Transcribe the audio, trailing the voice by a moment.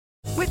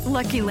With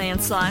Lucky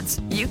Land Slots,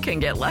 you can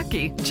get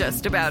lucky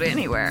just about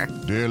anywhere.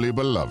 Dearly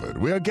beloved,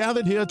 we are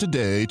gathered here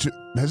today to...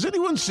 Has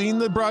anyone seen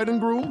the bride and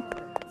groom?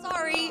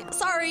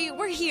 Sorry,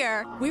 we're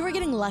here. We were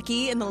getting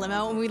lucky in the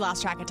limo and we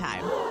lost track of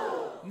time.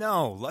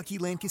 No, Lucky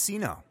Land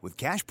Casino, with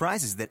cash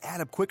prizes that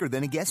add up quicker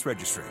than a guest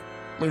registry.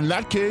 In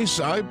that case,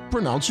 I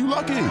pronounce you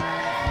lucky.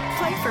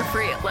 Play for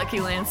free at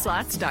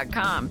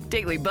LuckyLandSlots.com.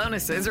 Daily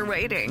bonuses are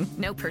waiting.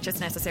 No purchase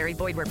necessary.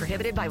 Void where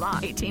prohibited by law.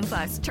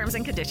 18+. Terms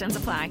and conditions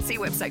apply. See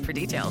website for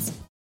details.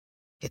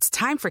 It's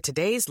time for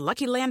today's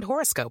Lucky Land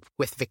horoscope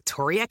with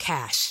Victoria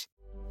Cash.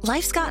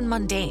 Life's gotten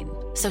mundane,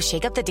 so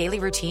shake up the daily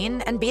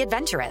routine and be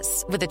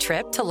adventurous with a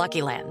trip to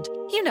Lucky Land.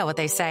 You know what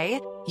they say.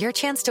 Your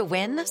chance to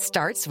win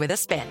starts with a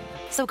spin.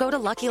 So go to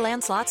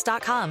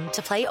LuckyLandSlots.com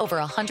to play over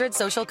 100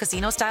 social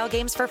casino-style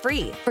games for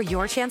free for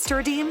your chance to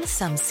redeem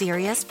some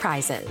serious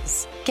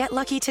prizes. Get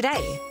lucky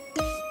today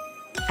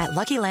at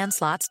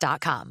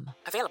LuckyLandSlots.com.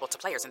 Available to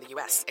players in the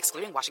U.S.,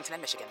 excluding Washington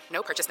and Michigan.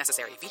 No purchase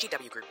necessary.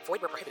 VGW Group.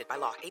 Void where prohibited by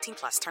law.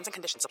 18+. Terms and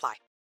conditions apply.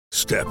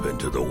 Step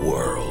into the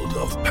world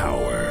of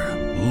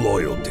power,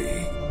 loyalty,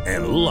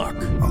 and luck.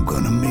 I'm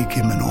gonna make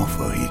him an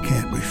offer he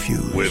can't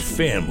refuse. With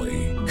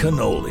family,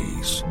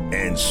 cannolis,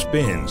 and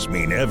spins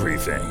mean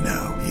everything.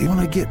 Now, you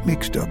wanna get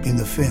mixed up in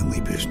the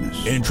family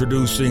business.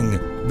 Introducing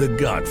The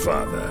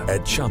Godfather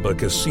at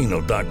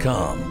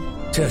ChumbaCasino.com.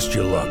 Test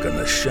your luck in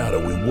the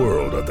shadowy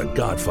world of The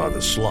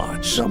Godfather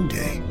slot.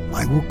 Someday,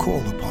 I will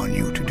call upon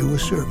you to do a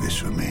service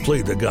for me.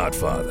 Play The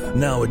Godfather,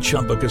 now at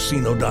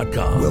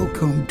ChumbaCasino.com.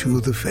 Welcome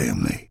to the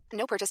family.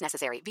 No purchase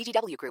necessary.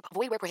 VGW Group.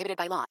 Void where prohibited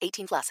by law.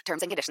 18+.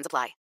 Terms and conditions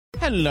apply.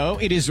 Hello,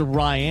 it is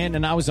Ryan,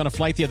 and I was on a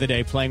flight the other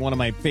day playing one of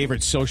my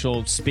favorite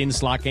social spin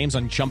slot games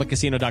on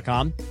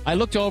ChumbaCasino.com. I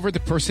looked over at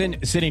the person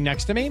sitting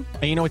next to me,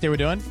 and you know what they were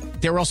doing?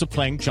 They were also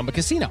playing Chumba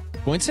Casino.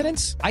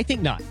 Coincidence? I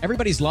think not.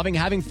 Everybody's loving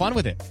having fun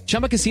with it.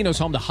 Chumba Casino is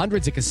home to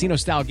hundreds of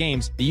casino-style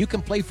games that you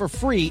can play for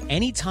free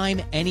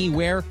anytime,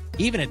 anywhere,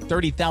 even at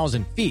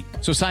 30,000 feet.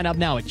 So sign up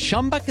now at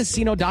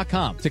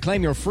ChumbaCasino.com to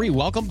claim your free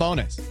welcome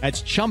bonus.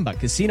 That's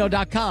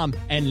ChumbaCasino.com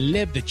and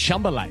live the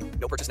Chumba life.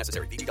 No purchase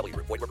necessary. VGW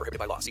Group. Void where prohibited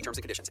by law. See terms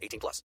and conditions.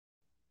 18+.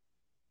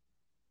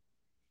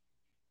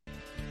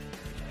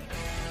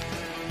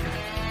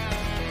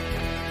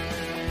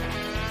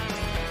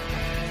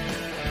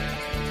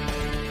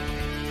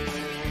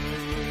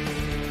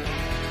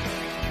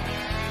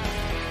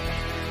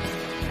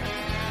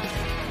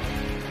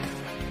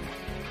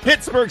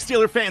 Pittsburgh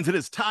Steelers fans, it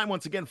is time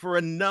once again for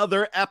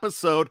another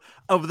episode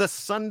of the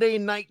Sunday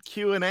Night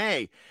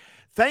Q&A.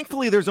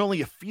 Thankfully, there's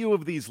only a few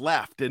of these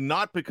left, and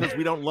not because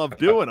we don't love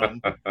doing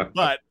them,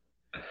 but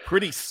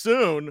pretty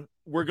soon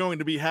we're going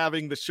to be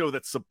having the show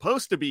that's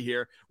supposed to be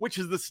here, which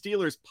is the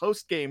Steelers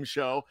post-game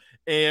show.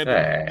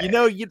 And, you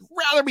know, you'd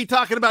rather be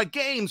talking about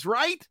games,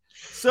 right?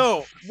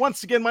 So,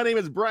 once again, my name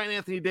is Brian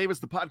Anthony Davis,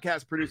 the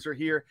podcast producer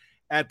here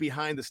at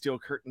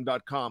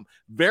BehindTheSteelCurtain.com.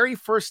 Very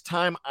first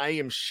time I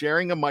am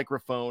sharing a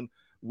microphone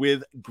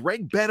with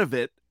Greg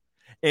Benevent.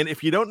 And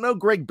if you don't know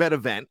Greg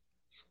Benevent,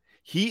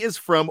 he is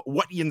from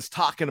What Ian's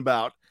Talking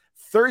About,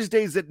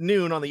 Thursdays at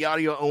noon on the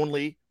audio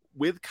only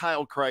with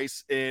Kyle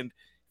Kreis. And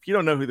if you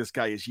don't know who this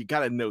guy is, you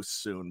got to know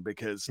soon,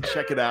 because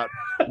check it out.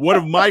 One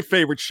of my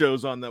favorite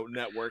shows on the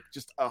network.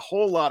 Just a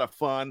whole lot of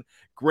fun.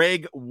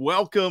 Greg,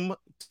 welcome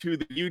to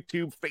the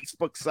YouTube,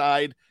 Facebook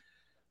side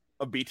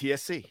of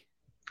BTSC.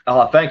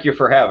 Thank you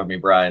for having me,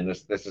 Brian.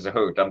 This is a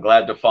hoot. I'm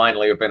glad to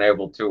finally have been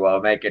able to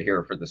make it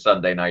here for the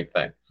Sunday night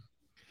thing.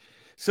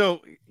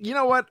 So, you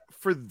know what?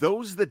 For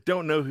those that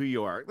don't know who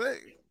you are,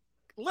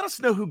 let us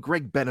know who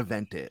Greg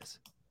Benevent is.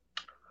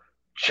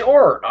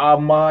 Sure.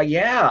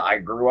 Yeah, I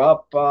grew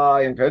up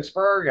in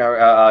Pittsburgh.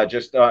 I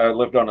just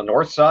lived on the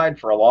north side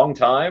for a long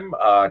time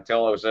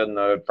till I was in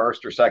the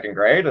first or second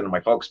grade, and my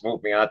folks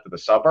moved me out to the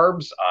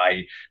suburbs.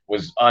 I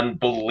was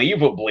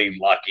unbelievably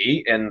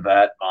lucky in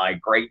that my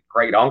great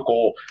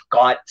uncle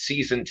got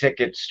season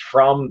tickets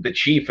from the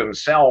chief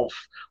himself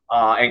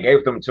and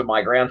gave them to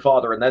my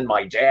grandfather and then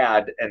my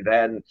dad. And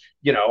then,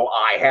 you know,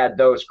 I had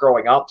those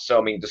growing up. So,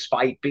 I mean,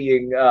 despite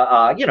being,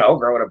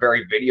 growing a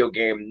very video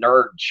game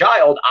nerd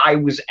child, I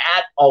was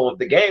at all of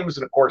the games.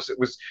 And of course, it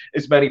was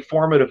as many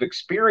formative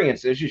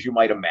experiences as you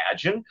might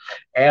imagine.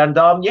 And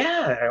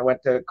I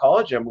went to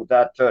college. I moved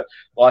out to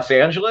Los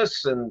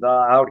Angeles and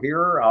out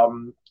here. I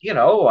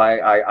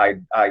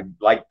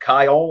like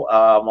Kyle.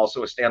 I'm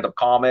also a stand-up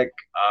comic,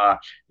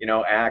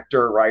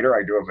 actor, writer.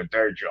 I do have a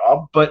day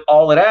job, but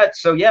all of that.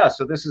 So yeah,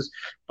 so this is,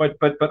 but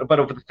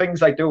of the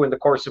things I do in the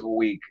course of a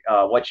week,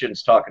 what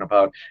Shin's talking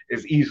about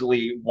is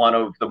easily one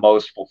of the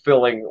most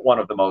fulfilling, one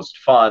of the most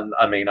fun.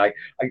 I mean,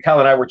 Kyle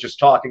and I were just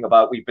talking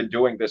about, we've been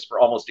doing this for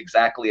almost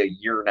exactly a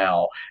year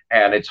now,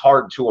 and it's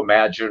hard to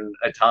imagine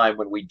a time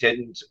when we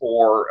didn't,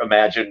 or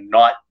imagine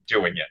not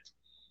doing it.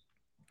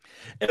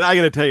 And I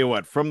got to tell you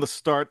what, from the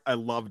start, I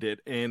loved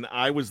it. And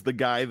I was the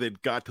guy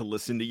that got to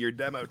listen to your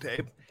demo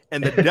tape.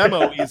 And the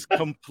demo is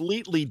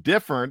completely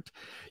different.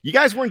 You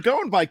guys weren't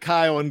going by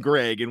Kyle and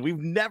Greg, and we've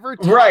never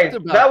talked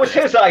about that. Was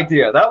his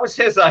idea.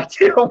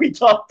 We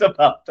talked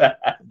about that.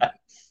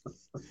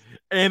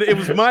 And it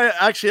was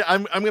actually,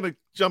 I'm going to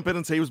jump in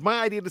and say it was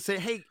my idea to say,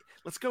 hey,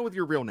 let's go with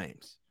your real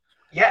names.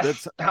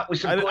 Yes, that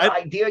was a good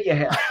idea you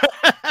had.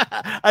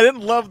 I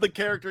didn't love the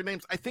character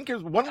names. I think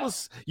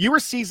you were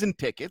season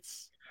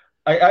tickets.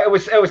 It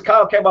was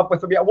Kyle came up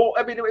with them. Yeah, well,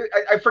 I mean,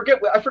 I forget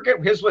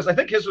his was. I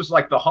think his was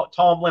like the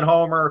Tomlin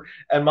Homer,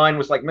 and mine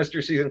was like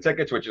Mr. Season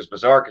Tickets, which is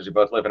bizarre because we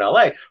both live in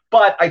LA.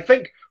 But I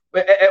think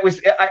it was.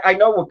 I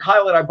know what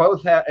Kyle and I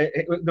both had.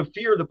 The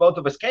fear that both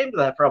of us came to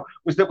that from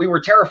was that we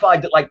were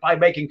terrified that, like, by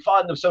making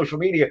fun of social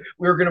media,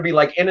 we were going to be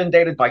like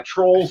inundated by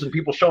trolls and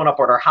people showing up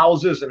at our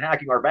houses and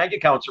hacking our bank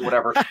accounts or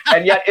whatever.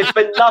 And yet, it's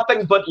been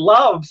nothing but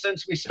love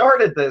since we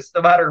started this,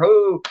 no matter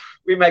who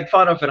we make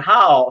fun of and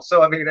how.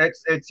 So I mean,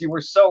 it's you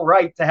were so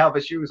right to have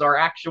us use our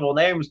actual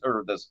names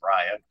for this,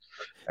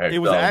 Brian. It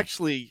was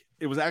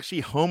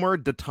actually Homer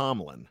de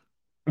Tomlin.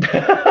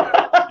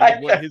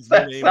 What his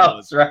name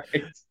was. Right.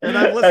 And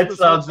I listened that to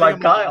sounds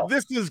like Kyle.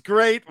 This is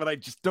great, but I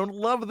just don't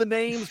love the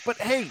names. But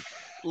hey,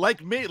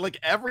 like me, like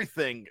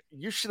everything,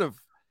 you should have.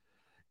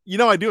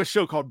 I do a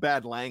show called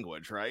Bad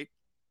Language, right?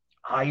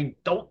 I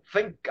don't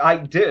think I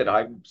did.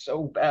 I'm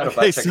so bad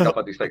about picking up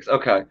on these things.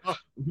 Okay.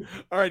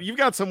 All right, you've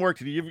got some work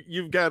to do.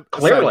 You've got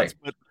clearly.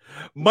 But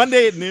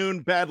Monday at noon,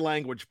 Bad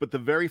Language. But the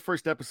very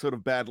first episode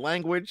of Bad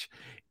Language,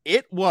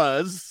 it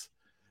was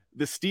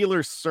the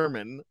Steelers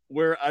sermon,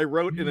 where I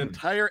wrote an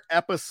entire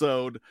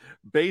episode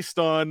based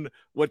on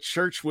what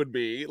church would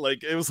be.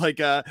 Like, it was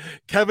like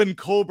Kevin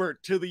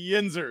Colbert to the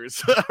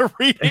Yinzers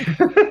reading.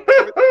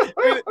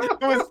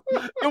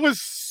 It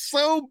was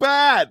so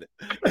bad,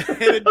 and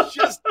it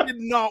just did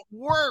not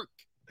work.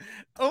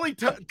 Only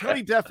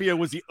Tony DeFeo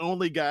was the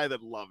only guy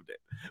that loved it,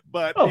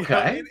 but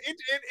okay.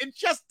 It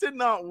just did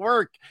not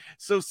work.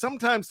 So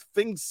sometimes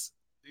things,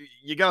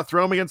 you got to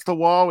throw them against the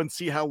wall and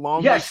see how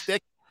long they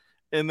stick.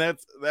 And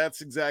that's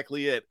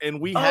exactly it.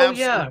 And we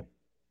have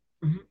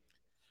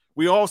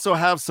we also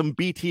have some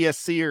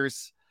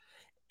BTSCers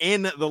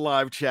in the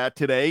live chat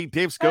today.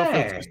 Dave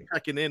Schofield's just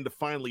checking in to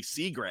finally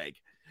see Greg.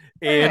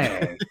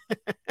 And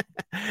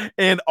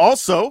and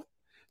also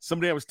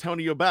somebody I was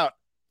telling you about,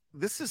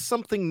 this is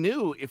something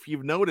new, if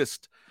you've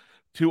noticed,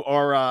 to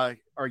our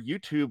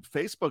YouTube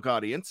Facebook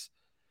audience.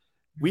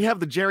 We have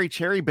the Jerry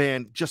Cherry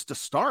Band just to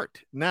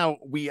start. Now,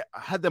 we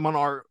had them on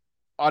our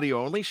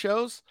audio only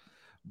shows,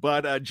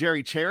 but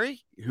Jerry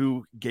Cherry,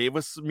 who gave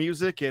us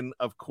music, and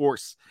of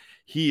course,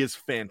 he is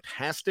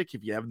fantastic.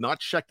 If you have not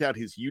checked out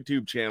his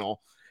YouTube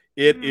channel,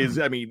 it is,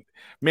 I mean,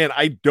 man,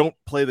 I don't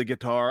play the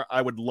guitar.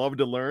 I would love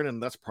to learn,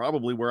 and that's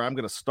probably where I'm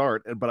going to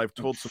start. But I've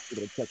told some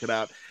people to check it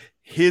out.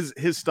 His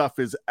stuff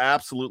is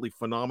absolutely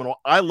phenomenal.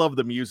 I love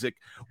the music.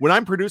 When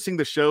I'm producing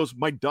the shows,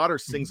 my daughter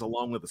sings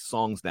along with the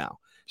songs now.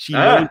 She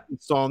knows the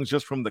songs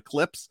just from the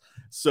clips.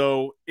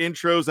 So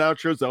intros,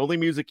 outros, the only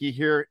music you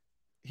hear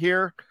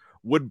here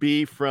would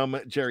be from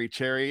Jerry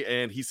Cherry,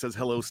 and he says,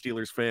 hello,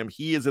 Steelers fam.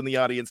 He is in the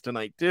audience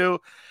tonight too.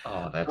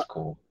 Oh, that's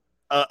cool.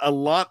 A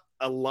lot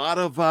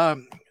of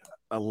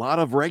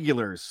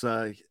regulars.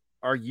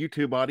 Our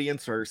YouTube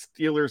audience, our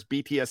Steelers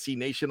BTSC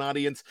Nation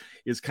audience,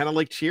 is kind of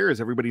like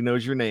Cheers. Everybody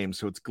knows your name,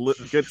 so it's good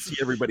to see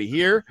everybody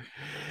here.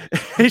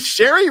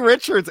 Sherry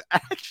Richards,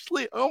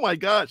 actually, oh my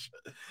gosh,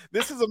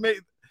 this is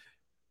amazing.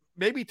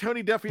 Maybe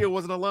Tony DeFeo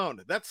wasn't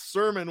alone. That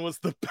sermon was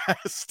the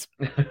best.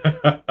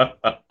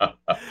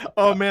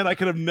 Oh man, I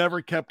could have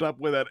never kept up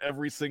with that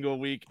every single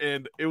week,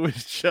 and it was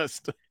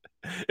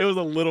a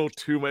little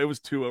too. It was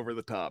too over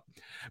the top.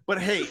 But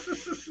hey,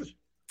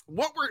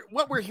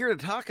 what we're here to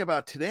talk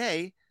about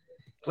today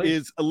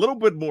is a little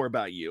bit more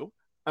about you.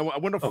 I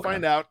want to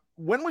find out,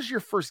 when was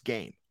your first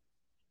game?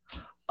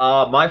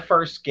 My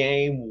first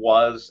game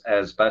was,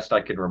 as best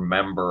I could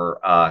remember,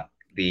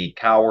 the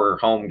Cower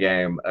home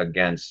game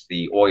against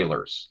the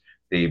Oilers,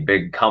 the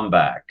big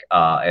comeback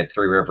at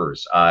Three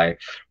Rivers.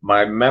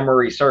 My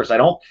memory serves, I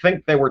don't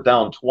think they were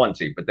down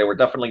 20, but they were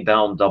definitely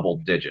down double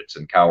digits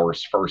in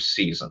Cower's first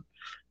season.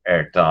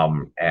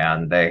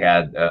 And they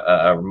had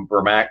a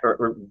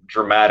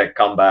dramatic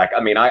comeback.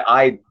 I mean,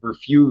 I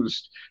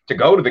refused to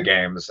go to the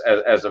games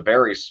as a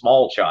very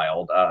small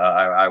child.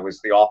 I was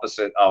the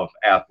opposite of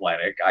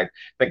athletic. I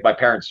think my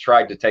parents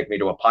tried to take me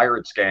to a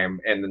Pirates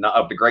game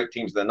of the great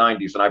teams of the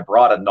 90s, and I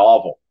brought a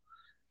novel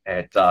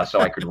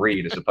so I could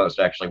read as opposed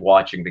to actually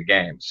watching the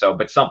game.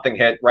 But something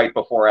hit right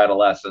before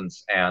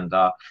adolescence, and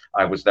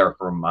I was there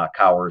from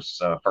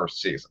Cower's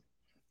first season.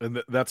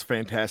 And that's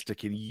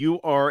fantastic. And you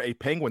are a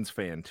Penguins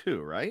fan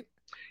too, right?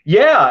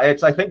 Yeah,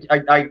 I think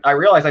I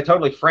realized I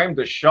totally framed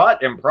the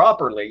shot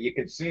improperly. You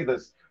can see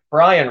this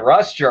Brian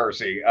Russ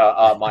jersey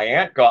my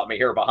aunt got me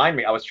here behind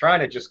me. I was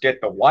trying to just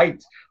get the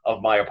white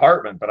of my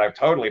apartment, but I've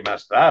totally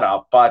messed that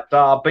up. But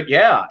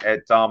yeah,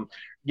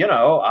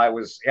 I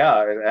was,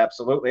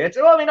 absolutely.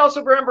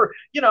 Also remember,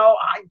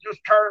 I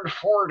just turned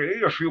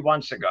 40 a few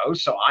months ago,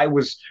 so I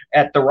was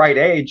at the right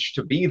age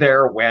to be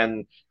there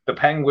when the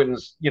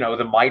Penguins,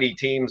 the mighty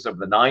teams of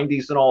the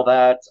 90s and all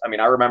that. I mean,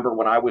 I remember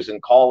when I was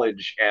in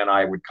college and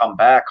I would come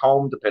back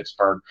home to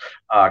Pittsburgh.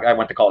 I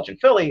went to college in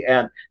Philly,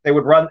 and they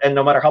would run, and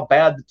no matter how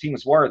bad the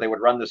teams were, they would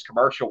run this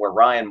commercial where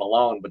Ryan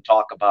Malone would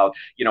talk about,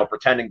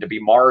 pretending to be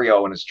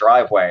Mario in his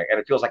driveway. And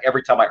it feels like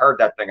every time I heard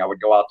that thing, I would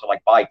go out to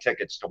like buy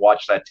tickets to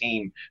watch that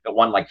team that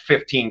won like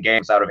 15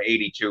 games out of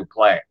 82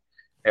 play.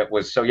 It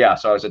was so I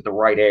was at the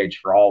right age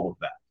for all of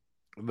that.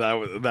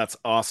 That's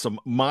awesome.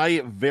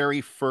 My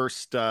very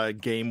first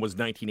game was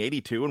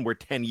 1982, and we're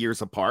 10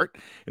 years apart.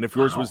 And if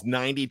yours was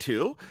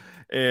 92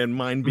 and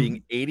mine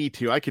being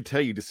 82, I could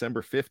tell you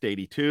December 5th,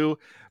 82,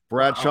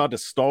 Bradshaw to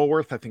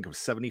Stallworth, I think it was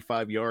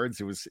 75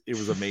 yards. It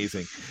was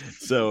amazing.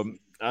 So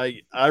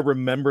I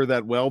remember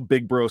that well.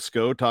 Big Bro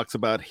Sco talks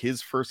about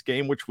his first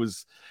game, which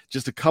was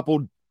just a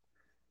couple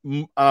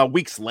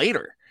weeks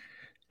later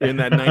in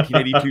that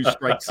 1982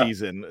 strike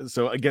season,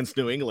 so against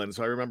New England.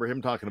 So I remember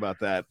him talking about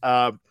that.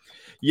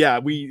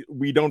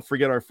 We don't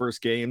forget our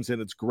first games,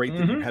 and it's great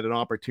that you had an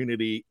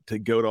opportunity to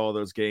go to all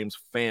those games.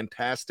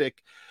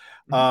 Fantastic.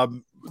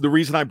 The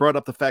reason I brought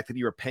up the fact that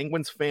you're a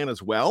Penguins fan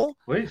as well,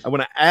 I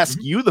want to ask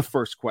you the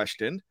first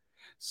question.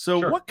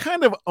 So what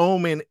kind of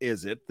omen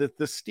is it that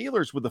the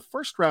Steelers, with the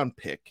first round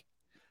pick,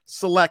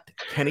 select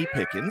Kenny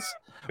Pickens?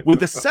 With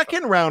the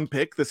second round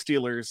pick, the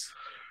Steelers...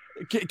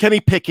 Kenny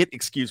Pickett,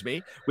 excuse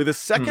me. With a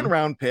second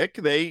round pick,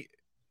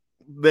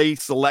 they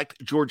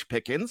select George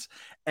Pickens,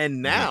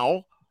 and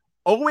now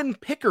Owen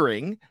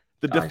Pickering,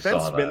 the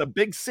defenseman, a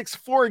big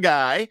 6'4"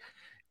 guy,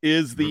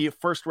 is the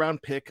first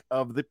round pick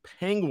of the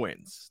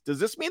Penguins. Does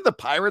this mean the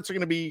Pirates are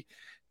going to be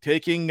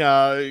taking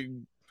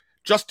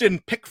Justin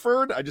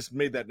Pickford? I just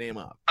made that name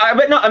up.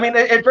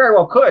 It very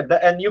well could,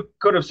 and you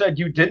could have said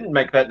you didn't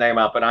make that name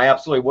up, and I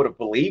absolutely would have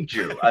believed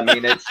you. I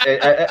mean,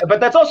 but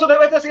that's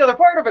the other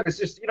part of it. It's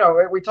just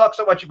we talk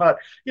so much about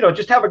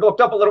just having looked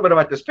up a little bit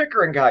about this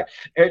Pickering guy.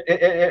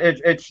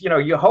 It's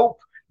you hope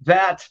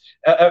that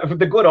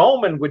the good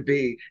omen would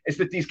be is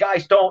that these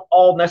guys don't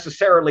all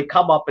necessarily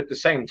come up at the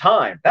same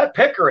time. That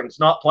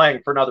Pickering's not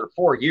playing for another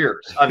 4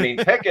 years. I mean,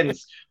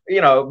 Pickens,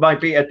 might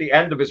be at the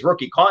end of his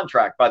rookie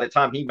contract by the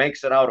time he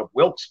makes it out of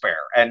Wilkes-Barre,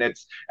 and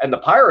the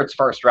Pirates'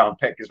 first round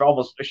pick is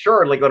almost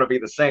assuredly going to be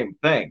the same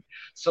thing.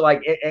 So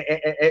like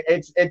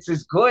it's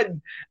as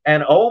good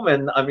an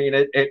omen. I mean,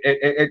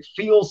 it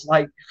feels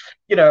like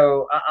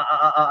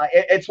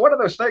it's one of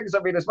those things. I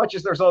mean, as much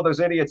as there's all those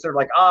idiots that are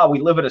like,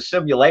 we live in a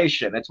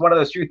simulation. It's one of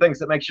those few things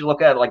that makes you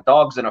look at it like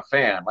dogs in a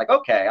fan. Like,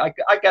 okay,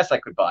 I guess I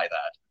could buy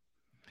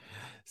that.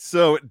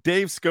 So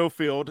Dave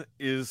Schofield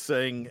is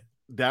saying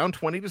down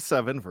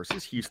 20-7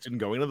 versus Houston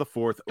going to the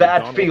fourth.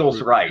 That O'Donnell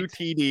feels right. 2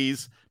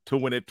 TDs to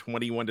win it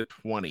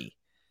 21-20.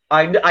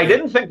 I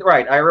didn't think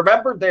right. I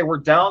remembered they were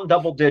down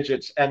double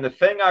digits, and the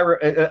thing I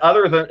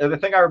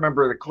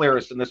remember the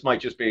clearest, and this might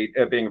just be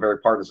being a very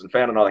partisan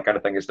fan and all that kind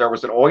of thing, is there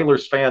was an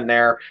Oilers fan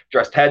there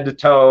dressed head to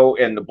toe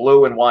in the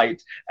blue and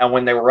white, and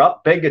when they were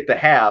up big at the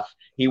half,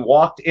 he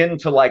walked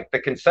into like the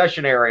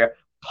concession area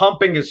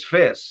pumping his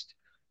fist.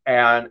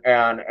 And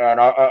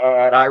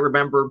I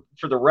remember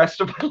for the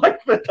rest of my life,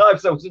 the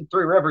times I was in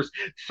Three Rivers,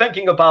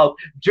 thinking about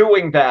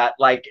doing that.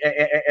 Like,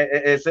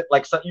 is it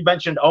like you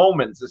mentioned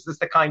omens? Is this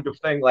the kind of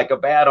thing like a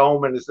bad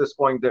omen? Is this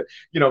going to,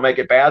 make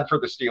it bad for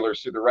the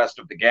Steelers through the rest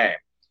of the game?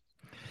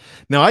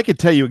 Now, I could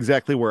tell you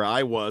exactly where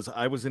I was.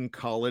 I was in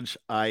college.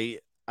 I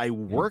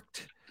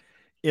worked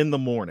in the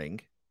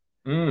morning.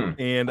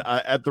 And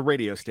at the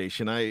radio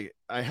station, I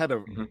had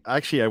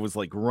actually I was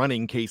like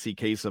running Casey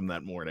Kasem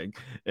that morning,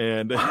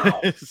 and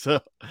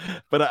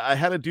but I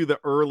had to do the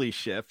early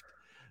shift.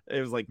 It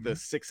was like the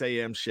 6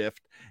 a.m.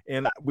 shift,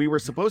 and we were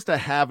supposed to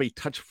have a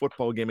touch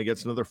football game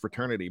against another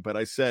fraternity, but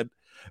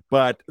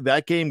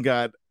that game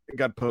got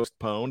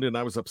postponed, and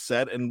I was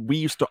upset. And we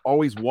used to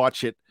always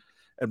watch it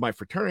at my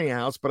fraternity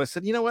house, but I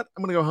said, you know what,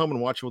 I'm gonna go home and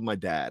watch it with my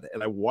dad,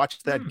 and I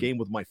watched that game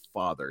with my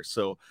father,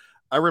 so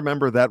I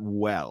remember that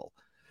well.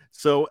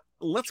 So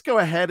let's go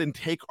ahead and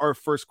take our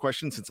first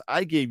question, since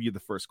I gave you the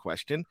first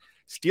question.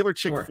 Steeler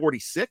Chick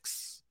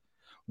 46.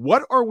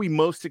 What are we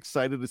most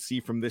excited to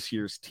see from this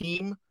year's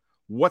team?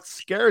 What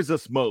scares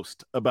us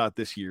most about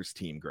this year's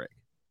team, Greg?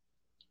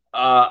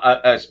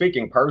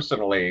 Speaking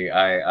personally,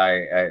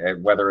 I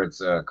whether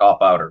it's a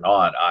cop-out or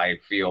not, I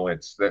feel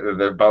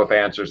they're both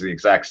answers the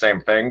exact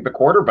same thing. The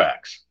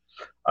quarterbacks.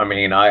 I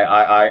mean,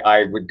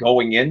 I would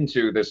going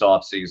into this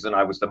offseason,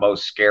 I was the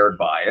most scared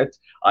by it.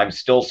 I'm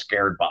still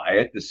scared by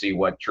it to see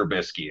what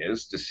Trubisky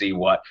is, to see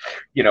what,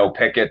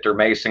 Pickett or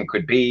Mason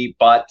could be.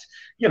 But,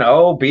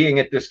 being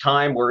at this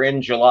time, we're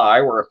in July,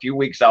 we're a few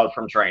weeks out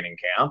from training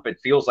camp. It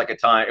feels like a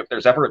time, if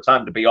there's ever a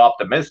time to be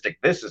optimistic,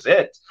 this is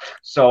it.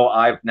 So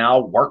I've now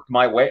worked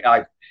my way.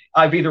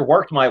 I've either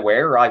worked my way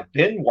or I've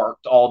been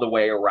worked all the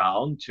way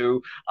around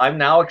to I'm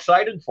now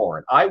excited for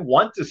it. I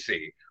want to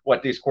see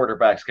what these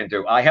quarterbacks can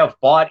do. I have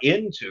bought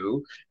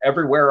into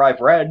everywhere I've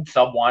read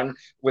someone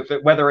with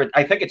it,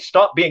 I think it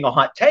stopped being a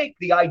hot take,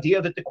 the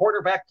idea that the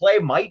quarterback play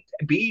might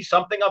be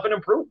something of an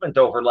improvement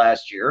over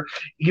last year,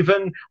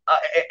 even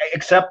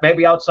except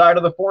maybe outside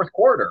of the fourth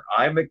quarter.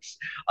 I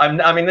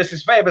mean, this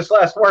is famous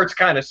last words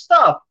kind of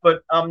stuff,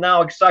 but I'm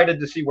now excited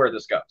to see where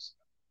this goes.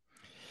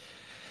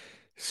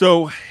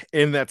 So,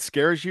 and that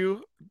scares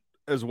you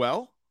as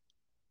well?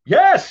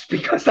 Yes,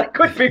 because I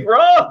could be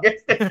wrong.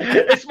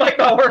 This might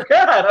not work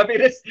out. I mean,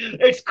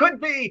 it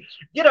could be.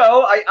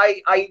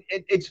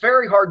 It's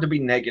very hard to be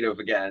negative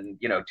again.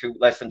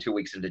 Less than 2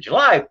 weeks into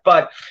July,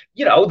 but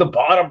the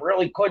bottom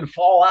really could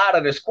fall out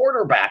of this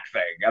quarterback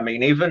thing. I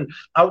mean, even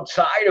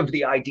outside of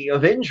the idea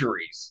of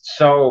injuries.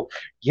 So,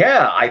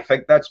 yeah, I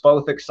think that's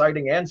both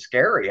exciting and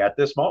scary at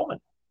this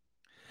moment.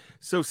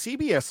 So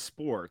CBS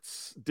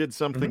Sports did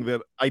something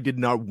that I did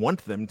not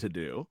want them to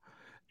do.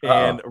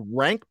 And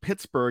rank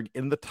Pittsburgh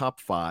in the top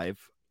 5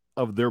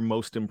 of their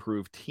most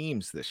improved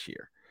teams this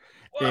year.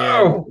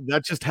 Whoa. And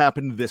that just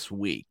happened this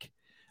week.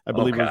 I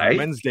believe it was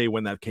Wednesday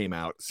when that came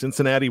out.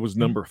 Cincinnati was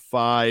number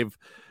 5.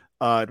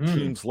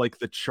 Teams like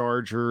the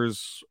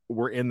Chargers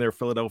were in there.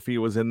 Philadelphia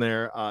was in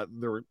there.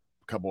 There were a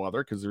couple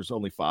other because there's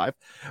only 5.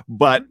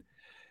 But,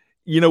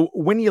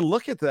 when you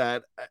look at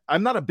that,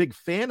 I'm not a big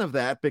fan of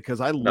that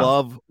because I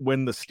love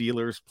when the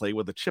Steelers play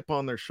with a chip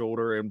on their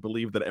shoulder and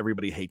believe that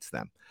everybody hates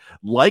them.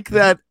 Like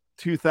that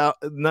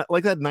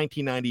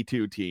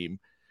 1992 team.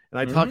 And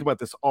I talk about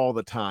this all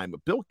the time.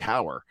 But Bill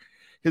Cowher,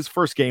 his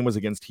first game was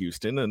against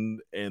Houston,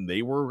 and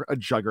they were a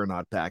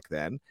juggernaut back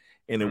then.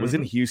 And it was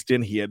in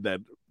Houston. He had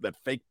that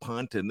fake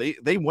punt, and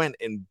they went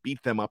and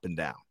beat them up and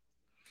down.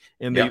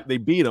 And they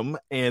beat them.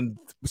 And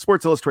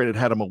Sports Illustrated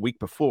had them a week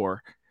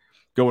before,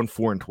 going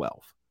 4-12.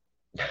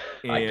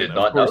 I did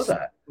not know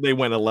that. They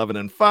went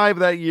 11-5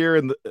 that year,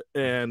 and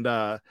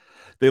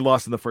they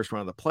lost in the first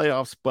round of the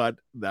playoffs. But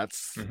that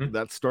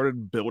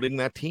started building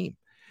that team.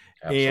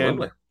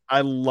 Absolutely. And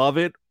I love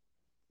it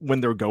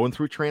when they're going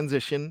through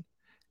transition,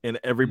 and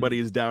everybody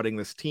is doubting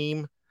this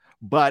team.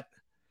 But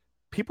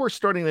people are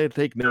starting to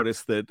take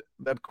notice that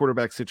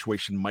quarterback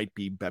situation might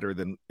be better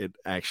than it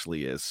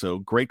actually is. So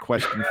great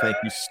question. Thank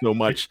you so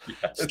much,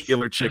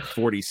 Steeler Chick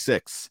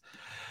 46.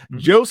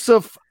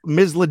 Joseph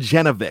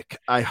Mislajenovic.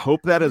 I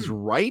hope that is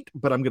right,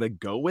 but I'm going to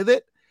go with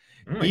it.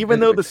 Even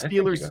though the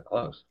Steelers,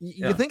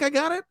 you think I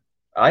got it?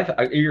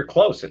 You're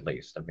close, at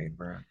least. I mean,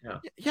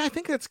 yeah, I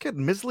think that's good.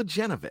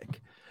 Mislajenovic.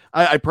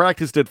 I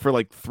practiced it for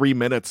like 3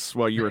 minutes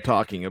while you were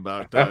talking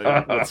about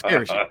what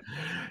scares you.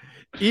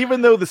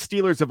 Even though the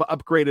Steelers have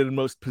upgraded in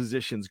most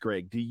positions,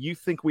 Greg, do you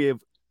think we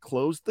have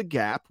closed the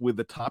gap with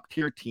the top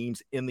tier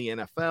teams in the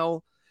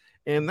NFL?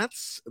 And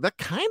that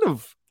kind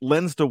of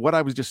lends to what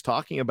I was just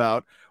talking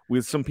about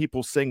with some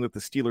people saying that the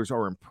Steelers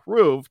are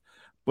improved.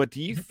 But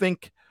do you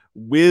think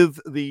with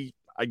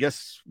I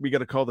guess we got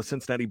to call the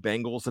Cincinnati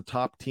Bengals a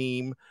top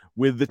team,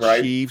 with the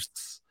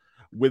Chiefs,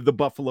 with the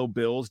Buffalo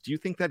Bills, do you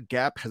think that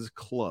gap has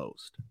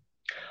closed?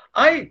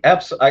 I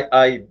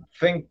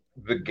think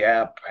the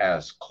gap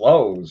has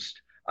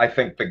closed. I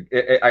think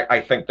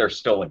there's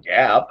still a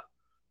gap.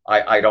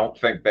 I don't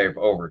think they've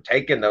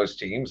overtaken those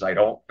teams. I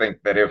don't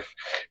think that if,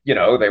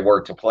 they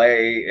were to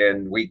play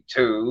in week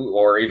 2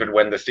 or even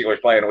when the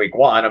Steelers play in week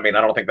 1, I mean,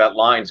 I don't think that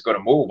line's going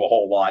to move a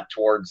whole lot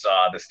towards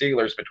the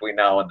Steelers between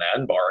now and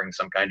then, barring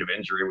some kind of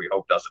injury we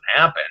hope doesn't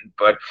happen.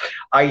 But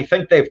I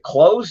think they've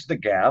closed the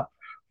gap.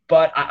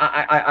 But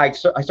I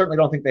certainly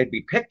don't think they'd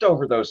be picked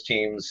over those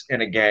teams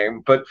in a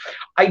game. But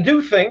I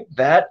do think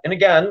that, and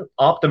again,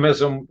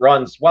 optimism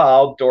runs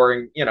wild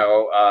during,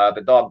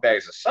 the dog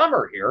days of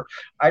summer here.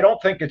 I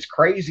don't think it's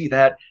crazy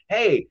that,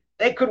 hey,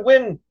 they could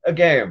win a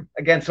game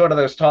against one of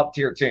those top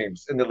tier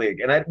teams in the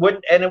league. And it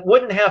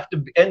wouldn't have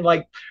to, and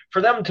like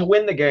for them to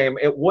win the game,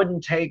 it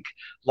wouldn't take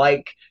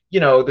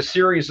the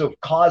series of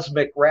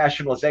cosmic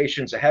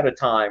rationalizations ahead of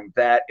time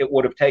that it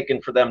would have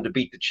taken for them to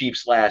beat the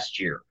Chiefs last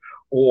year.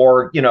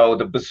 Or,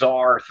 the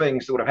bizarre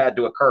things that would have had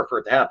to occur for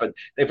it to happen.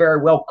 They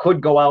very well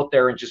could go out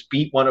there and just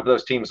beat one of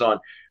those teams on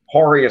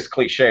horriest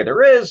cliche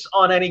there is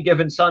on any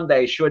given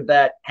Sunday, should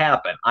that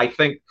happen. I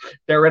think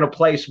they're in a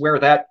place where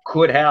that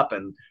could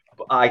happen.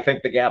 I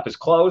think the gap is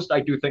closed. I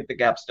do think the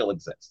gap still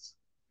exists.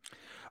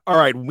 All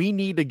right, we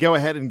need to go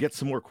ahead and get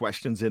some more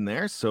questions in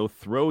there. So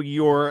throw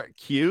your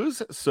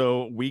cues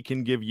so we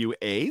can give you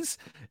A's,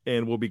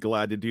 and we'll be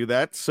glad to do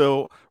that.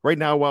 So right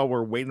now, while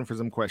we're waiting for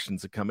some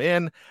questions to come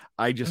in,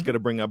 I just got to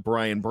bring up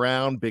Brian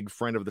Brown, big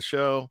friend of the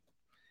show.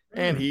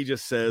 And he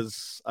just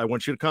says, I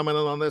want you to comment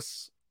on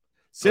this.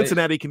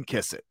 Cincinnati can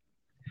kiss it.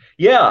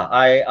 Yeah,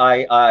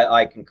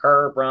 I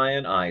concur,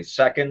 Brian. I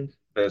second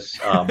this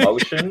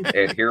motion.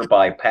 It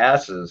hereby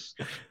passes.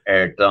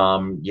 And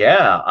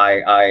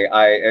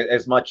I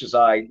as much as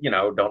I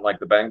don't like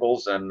the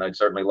Bengals, and I'd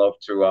certainly love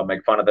to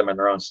make fun of them in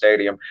their own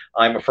stadium,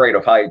 I'm afraid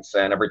of heights,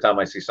 and every time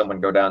I see someone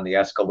go down the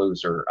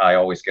Escalooser, I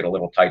always get a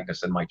little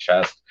tightness in my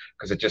chest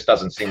because it just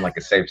doesn't seem like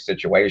a safe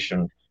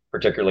situation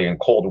particularly in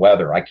cold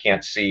weather. I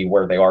can't see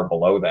where they are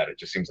below that. It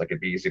just seems like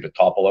it'd be easy to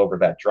topple over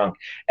that drunk.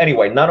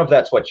 Anyway, none of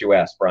that's what you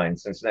asked, Brian.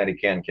 Cincinnati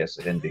can kiss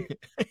it, indeed.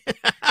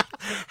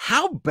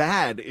 How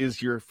bad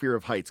is your fear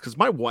of heights? Because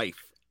my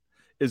wife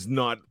is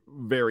not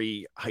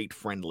very height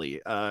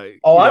friendly. I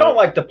don't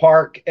like to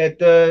park at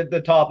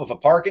the top of a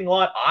parking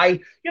lot.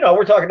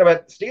 We're talking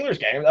about Steelers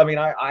games. I mean,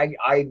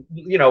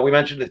 we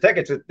mentioned the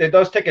tickets.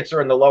 Those tickets are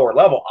in the lower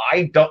level.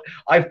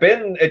 I've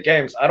been at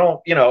games. I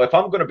don't, if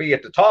I'm going to be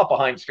at the top of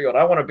Heinz Field,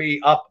 I want to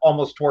be up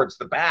almost towards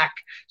the back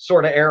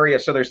sort of area.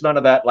 So there's none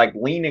of that like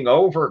leaning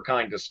over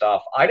kind of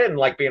stuff. I didn't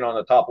like being on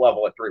the top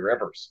level at Three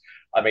Rivers.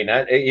 I mean,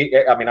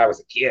 I was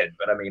a kid,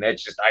 but I mean,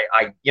 it's just,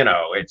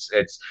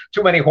 it's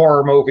too many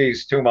horror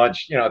movies, too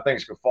much,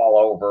 things could fall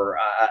over.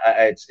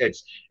 It's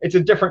a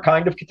different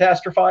kind of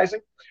catastrophizing.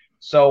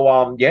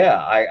 So,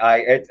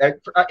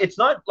 it's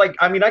not like,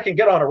 I mean, I can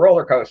get on a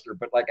roller coaster,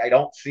 but like, I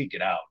don't seek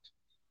it out.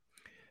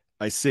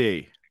 I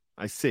see.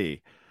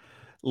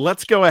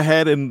 Let's go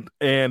ahead and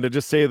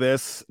just say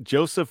this: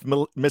 Joseph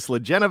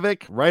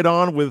Mislajenovic, right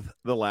on with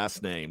the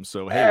last name.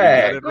 So,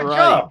 hey, good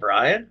job,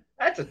 Brian.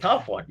 That's a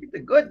tough one. You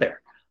did good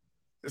there.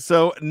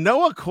 So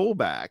Noah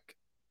Kolbach,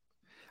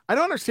 I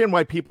don't understand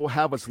why people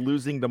have us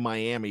losing to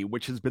Miami,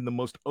 which has been the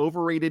most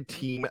overrated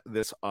team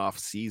this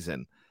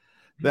offseason.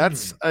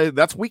 That's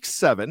week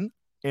 7,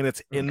 and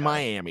it's in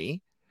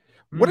Miami.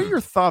 What are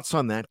your thoughts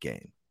on that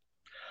game?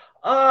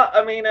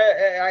 I mean,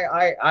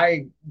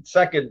 I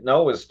second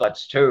Noah's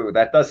thoughts too.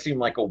 That does seem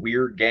like a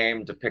weird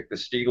game to pick the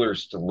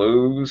Steelers to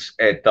lose.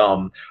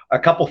 A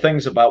couple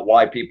things about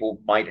why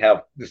people might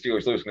have the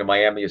Steelers losing to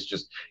Miami is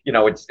just,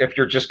 it's if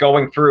you're just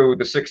going through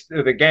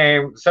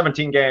the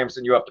 17 games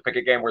and you have to pick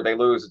a game where they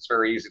lose, it's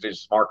very easy to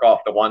just mark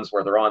off the ones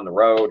where they're on the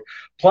road.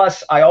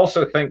 Plus, I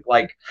also think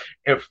like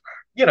if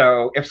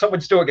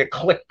someone's doing a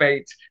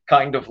clickbait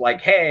kind of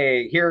like,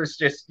 hey, here's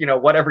just,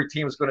 what every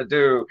team's going to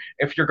do.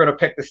 If you're going to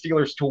pick the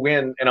Steelers to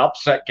win an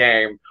upset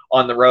game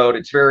on the road,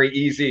 it's very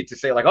easy to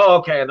say like, oh,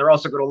 okay. And they're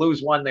also going to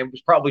lose one they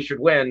probably should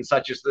win,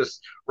 such as this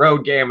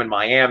road game in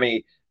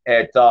Miami.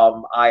 I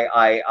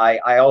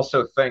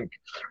also think,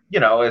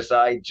 as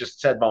I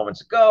just said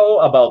moments ago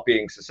about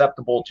being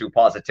susceptible to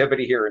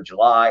positivity here in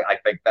July, I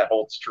think that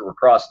holds true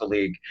across the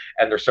league.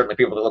 And there's certainly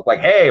people that look like,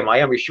 hey,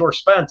 Miami sure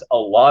spent a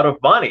lot of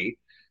money.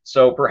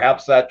 So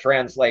perhaps that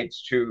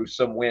translates to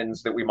some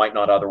wins that we might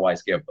not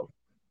otherwise give them.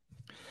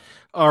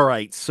 All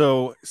right.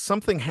 So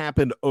something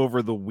happened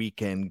over the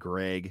weekend,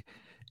 Greg,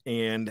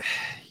 and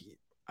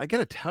I got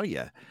to tell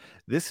you,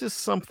 this is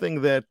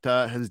something that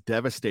has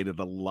devastated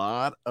a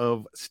lot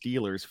of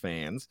Steelers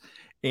fans,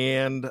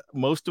 and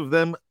most of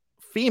them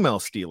female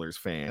Steelers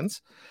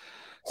fans.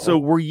 So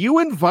were you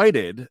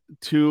invited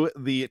to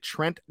the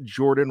Trent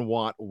Jordan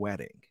Watt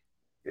wedding?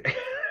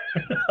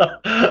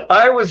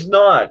 I was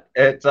not.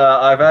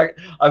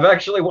 I've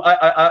actually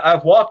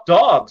walked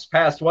dogs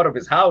past one of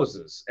his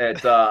houses.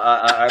 I've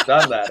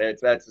done that.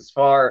 That's as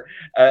far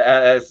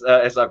as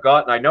I've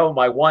gotten. I know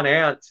my one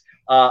aunt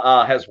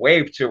has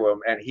waved to him,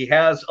 and he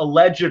has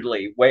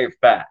allegedly waved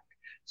back.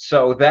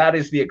 So that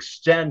is the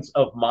extent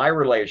of my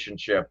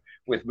relationship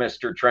with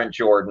Mr. Trent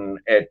Jordan.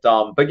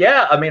 But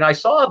yeah, I mean, I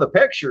saw the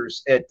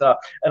pictures.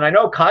 And I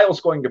know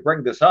Kyle's going to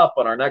bring this up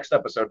on our next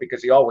episode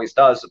because he always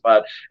does.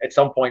 But at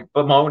some point,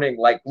 bemoaning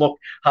like, look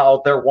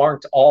how there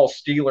weren't all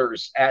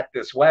Steelers at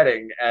this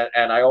wedding.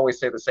 And I always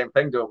say the same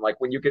thing to him,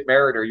 like, when you get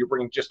married, are you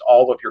bringing just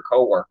all of your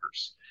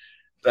coworkers?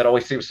 That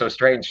always seems so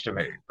strange to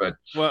me. But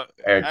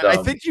I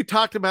think you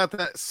talked about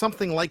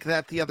something like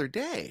that the other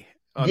day.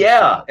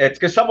 Yeah, it's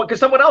because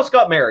someone else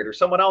got married or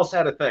someone else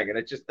had a thing, and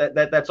it's just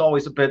that's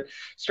always a bit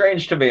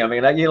strange to me. I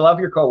mean, you love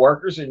your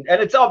coworkers, and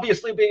it's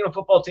obviously being a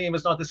football team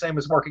is not the same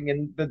as working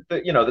in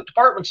the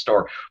department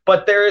store,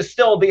 but there is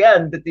still the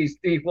end that these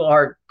people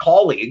are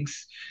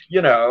colleagues,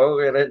 and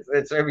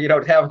it's you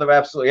don't have them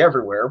absolutely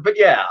everywhere. But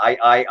yeah,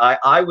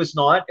 I was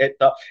not. It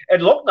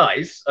looked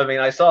nice. I mean,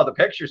 I saw the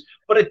pictures,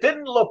 but it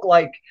didn't look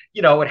like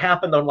it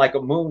happened on like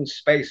a moon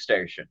space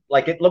station.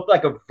 Like it looked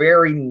like a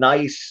very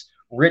nice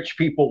rich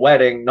people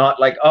wedding, not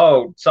like,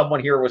 oh, someone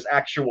here was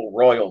actual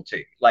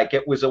royalty. Like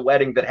it was a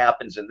wedding that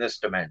happens in this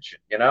dimension,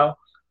 You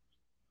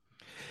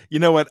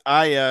know what?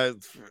 I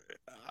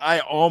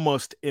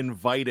almost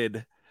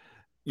invited,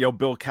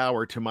 Bill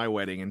Cowher to my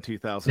wedding in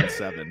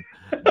 2007,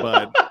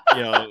 but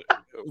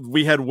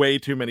we had way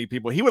too many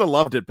people. He would have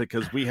loved it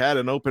because we had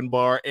an open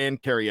bar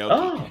and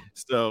karaoke.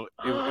 So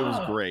it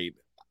was great.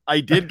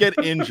 I did get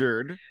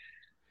injured.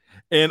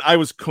 And I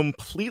was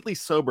completely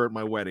sober at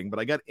my wedding, but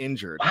I got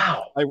injured.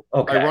 Wow.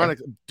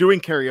 Ironically, doing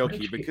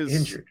karaoke because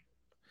injured.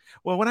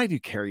 Well, when I do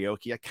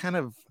karaoke, I kind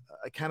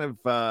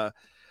of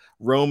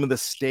roam the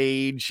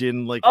stage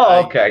and like.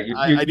 Oh, okay.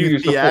 I do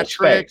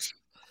theatrics.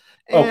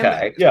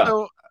 Okay. Yeah.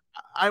 So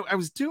I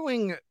was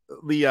doing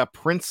the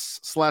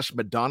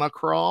Prince/Madonna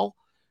crawl,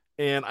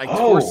 and I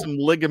tore some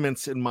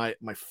ligaments in my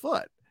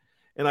foot.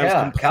 And I was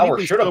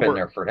completely Cowher should have sober. been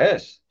there for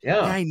this. Yeah,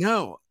 I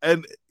know.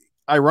 And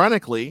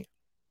ironically,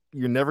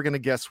 you're never going to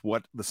guess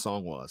what the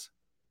song was.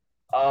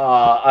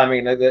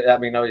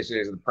 Obviously,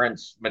 it's the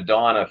Prince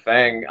Madonna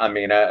thing.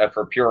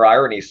 For pure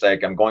irony's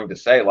sake, I'm going to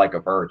say Like a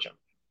Virgin.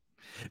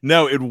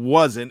 No, it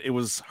wasn't. It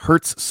was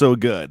Hurts So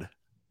Good.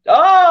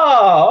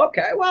 Oh,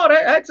 okay. Well,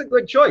 that's a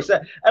good choice.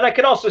 And I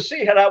can also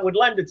see how that would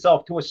lend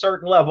itself to a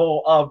certain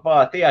level of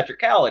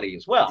theatricality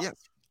as well.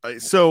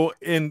 Yes. So,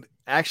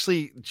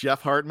 actually,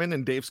 Jeff Hartman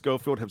and Dave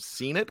Schofield have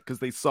seen it because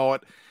they saw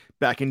it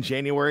back in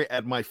January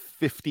at my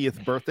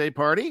 50th birthday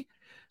party,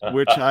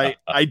 which I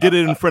did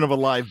it in front of a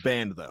live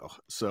band, though.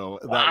 So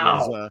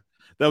that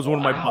was one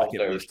of my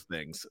bucket list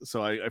things.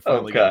 So I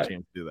finally got a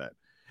chance to do that.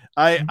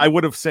 I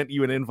would have sent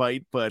you an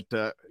invite, but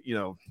I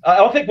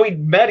don't think we'd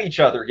met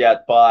each other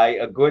yet by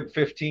a good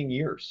 15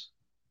 years.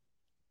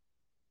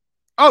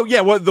 Oh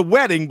yeah, well, the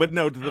wedding, but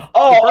no, to the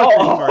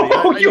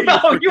birthday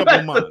party. You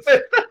meant months.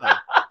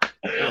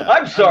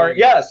 I'm sorry.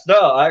 Yes,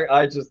 no,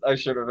 I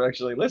should have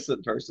actually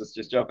listened versus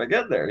just jumping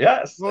in there.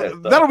 Yes,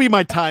 well, that'll be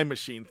my time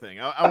machine thing.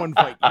 I'll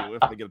invite you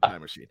if I get a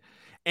time machine.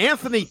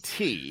 Anthony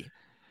T,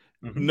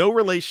 no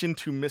relation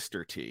to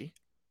Mr. T.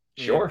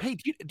 Sure. Hey,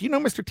 do you know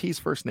Mr. T's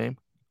first name?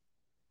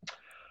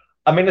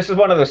 This is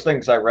one of those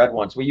things I read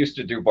once. We used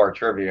to do bar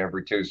trivia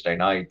every Tuesday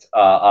night.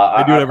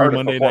 I do it every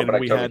Monday night, and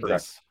we had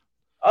this.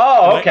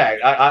 Oh, okay.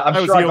 I'm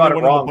sure I got it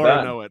wrong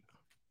then. Know it.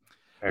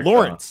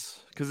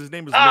 Lawrence, because his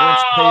name is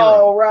Lawrence Payron.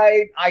 Oh,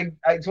 right.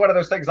 It's one of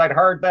those things. I'd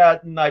heard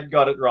that, and I'd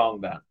got it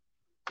wrong then.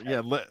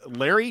 Yeah,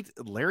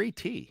 Larry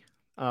T.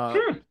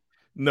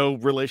 No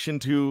relation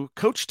to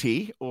Coach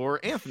T or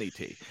Anthony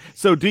T.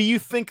 So do you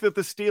think that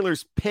the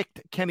Steelers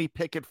picked Kenny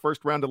Pickett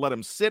first round to let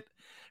him sit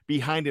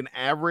behind an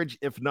average,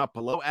 if not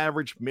below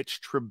average,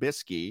 Mitch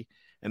Trubisky?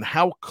 And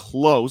how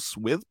close,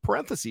 with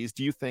parentheses,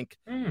 do you think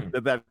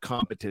that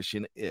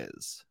competition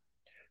is?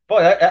 Boy,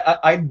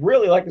 I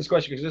really like this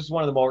question because this is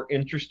one of the more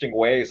interesting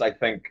ways I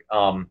think,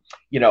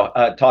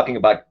 talking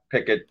about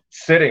Pickett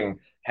sitting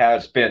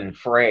has been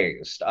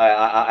phrased.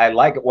 I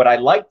like what I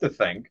like to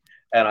think,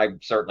 and I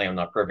certainly am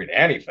not privy to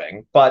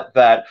anything, but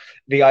that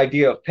the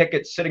idea of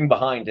Pickett sitting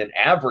behind an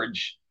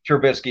average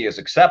Trubisky is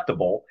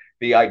acceptable.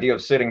 The idea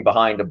of sitting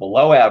behind a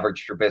below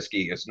average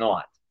Trubisky is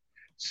not.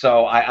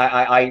 So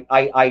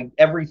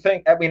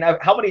everything.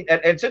 How many?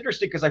 It's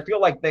interesting because I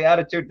feel like the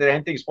attitude that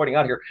Anthony's pointing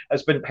out here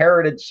has been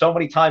parroted so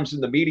many times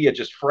in the media,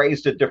 just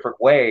phrased a different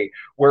way,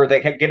 where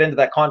they get into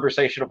that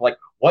conversation of like,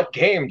 what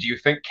game do you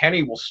think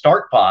Kenny will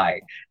start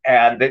by?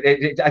 And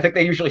I think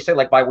they usually say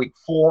like by week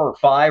 4 or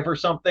 5 or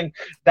something.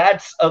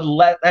 That's a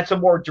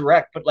more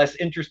direct but less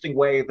interesting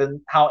way than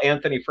how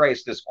Anthony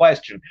phrased this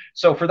question.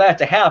 So for that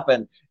to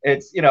happen,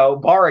 it's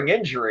barring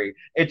injury,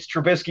 it's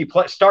Trubisky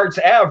starts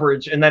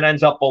average and then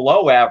ends up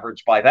below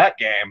average by that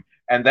game,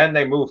 and then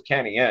they move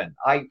Kenny in.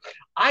 I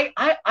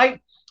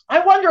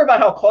wonder about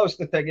how close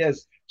the thing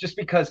is, just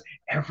because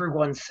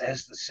everyone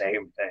says the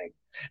same thing.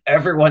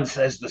 Everyone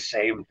says the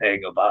same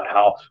thing about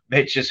how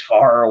Mitch is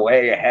far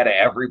away ahead of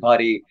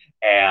everybody,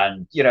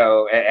 and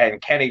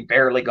and Kenny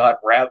barely got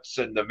reps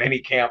in the mini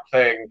camp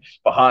thing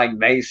behind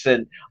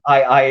Mason.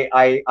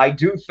 I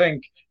do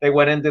think they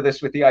went into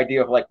this with the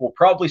idea of like, we'll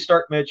probably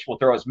start Mitch. We'll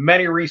throw as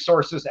many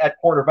resources at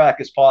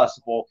quarterback as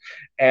possible.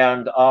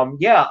 And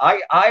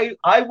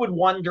I would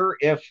wonder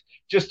if,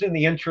 just in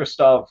the interest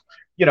of,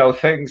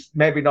 things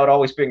maybe not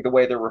always being the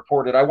way they're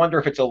reported, I wonder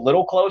if it's a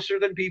little closer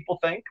than people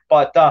think.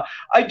 But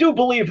I do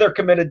believe they're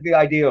committed to the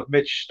idea of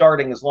Mitch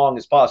starting as long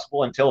as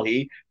possible until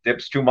he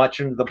dips too much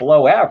into the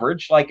below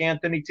average, like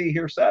Anthony T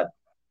here said.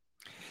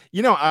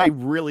 I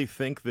really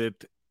think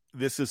that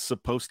this is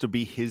supposed to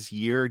be his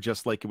year,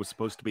 just like it was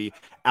supposed to be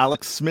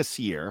Alex Smith's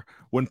year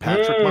when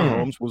Patrick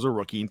Mahomes was a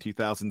rookie in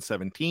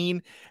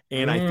 2017.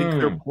 And I think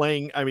they're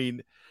playing,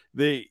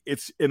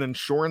 it's an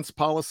insurance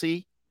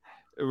policy,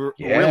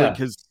 really,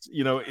 because,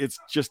 it's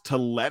just to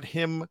let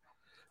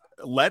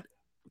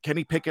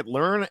Kenny Pickett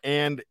learn.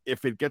 And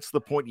if it gets to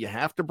the point you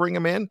have to bring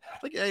him in,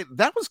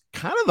 that was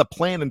kind of the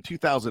plan in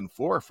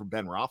 2004 for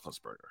Ben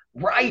Roethlisberger.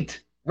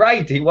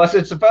 Right. He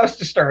wasn't supposed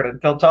to start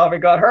until Tommy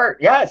got hurt.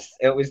 Yes,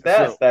 it was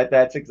that.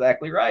 That's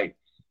exactly right.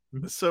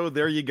 So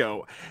there you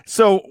go.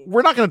 So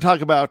we're not going to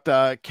talk about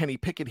Kenny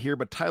Pickett here,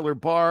 but Tyler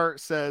Barr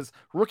says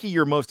rookie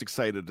you're most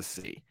excited to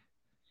see.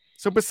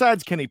 So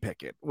besides Kenny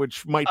Pickett,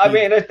 which might be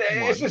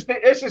it's just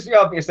the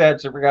obvious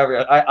answer for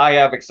everyone. I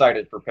am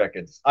excited for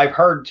Pickett. I've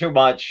heard too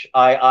much.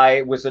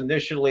 I was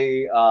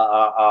initially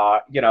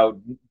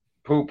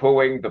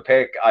poo-pooing the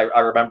pick. I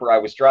remember I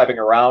was driving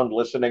around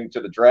listening to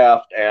the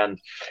draft,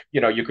 and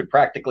you could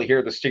practically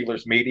hear the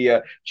Steelers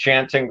media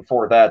chanting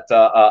for that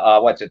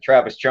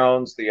Travis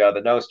Jones,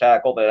 the nose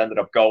tackle that ended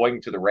up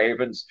going to the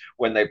Ravens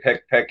when they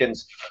picked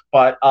Pickens.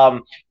 But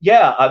I'm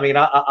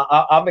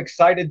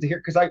excited to hear,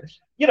 because I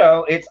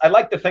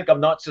like to think I'm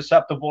not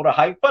susceptible to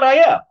hype, but I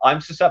am. I'm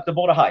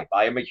susceptible to hype.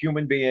 I am a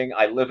human being.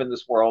 I live in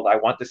this world. I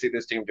want to see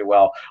this team do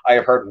well. I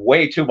have heard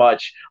way too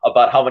much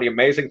about how many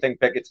amazing things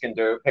Pickens can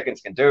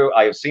do.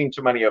 I have seen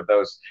too many of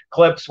those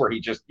clips where he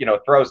just,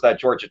 throws that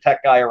Georgia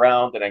Tech guy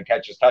around and then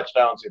catches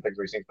touchdowns. He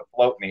seems to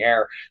float in the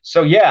air.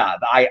 So yeah,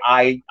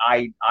 I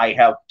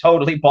have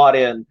totally bought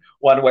in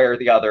one way or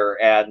the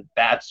other, and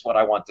that's what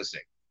I want to see.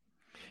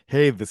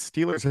 Hey, the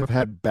Steelers have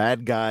had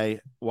bad guy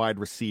wide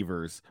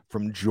receivers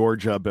from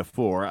Georgia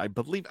before. I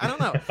believe, I don't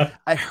know.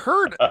 I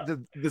heard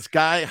this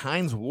guy,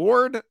 Hines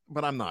Ward,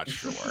 but I'm not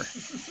sure.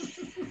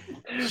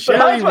 But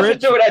Hines wasn't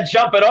doing that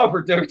jumping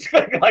over dudes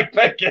like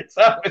Pickens.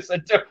 That was a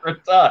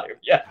different time.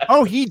 Yeah.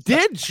 Oh, he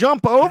did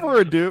jump over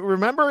a dude.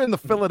 Remember in the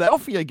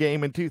Philadelphia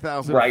game in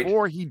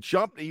 2004, right.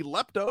 he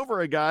leapt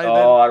over a guy.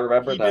 Oh, I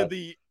remember that.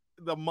 He did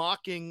the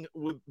mocking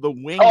with the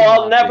wing.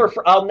 Oh,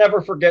 I'll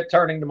never forget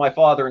turning to my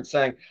father and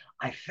saying,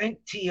 I think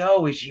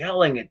T.O. is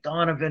yelling at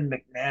Donovan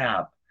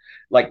McNabb.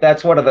 Like,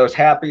 that's one of those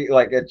happy,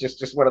 like, it's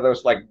just one of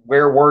those, like,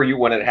 where were you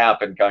when it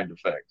happened kind of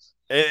things.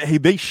 Hey,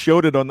 they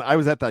showed it I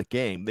was at that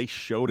game. They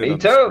showed it Me on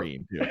too. the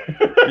screen. Too.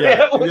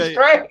 Yeah, it was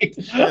great.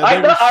 Yeah,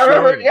 I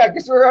remember,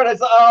 because we were on it.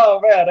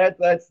 Oh, man,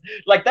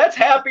 that's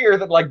happier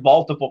than, like,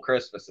 multiple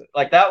Christmases.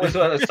 Like, that was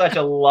such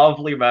a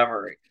lovely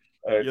memory.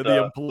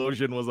 The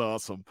implosion was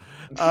awesome.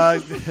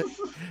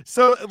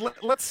 So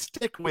let's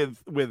stick with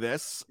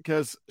this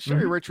because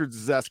Sherry Richards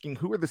is asking,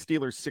 who are the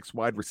Steelers' 6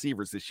 wide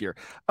receivers this year?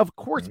 Of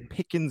course,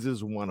 Pickens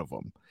is one of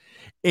them.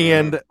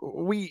 And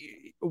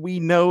we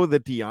know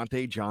that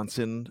Deontay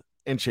Johnson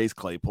and Chase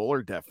Claypool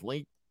are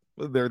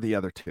they're the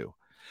other 2.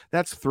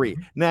 That's 3.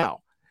 Now,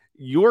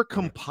 your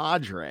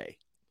compadre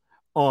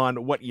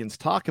on what Ian's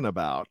talking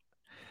about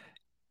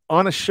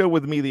on a show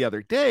with me the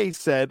other day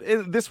said,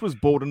 this was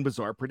bold and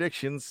bizarre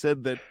predictions,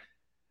 said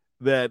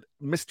that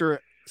Mr.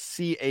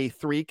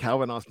 CA3,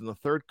 Calvin Austin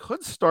III,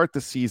 could start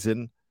the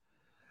season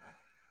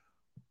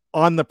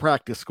on the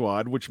practice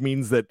squad, which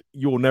means that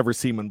you will never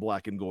see him in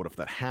black and gold if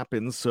that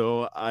happens.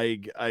 So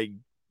I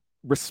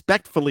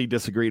respectfully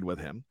disagreed with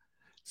him.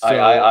 So,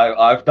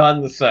 I've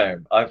done the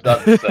same.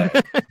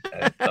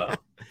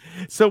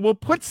 So we'll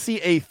put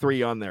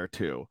CA3 on there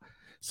too.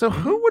 So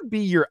who would be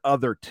your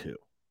other 2?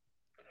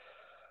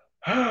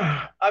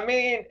 I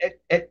mean,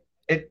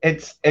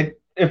 it's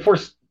if we're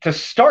to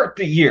start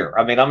the year.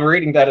 I mean, I'm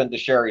reading that into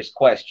Sherry's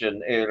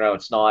question.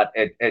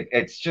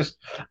 It's just,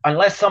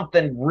 unless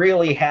something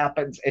really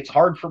happens, it's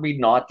hard for me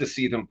not to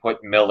see them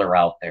put Miller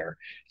out there.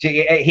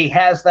 He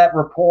has that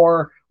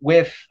rapport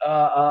with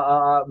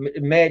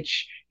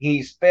Mitch.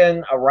 He's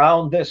been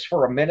around this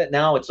for a minute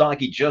now. It's not like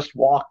he just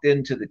walked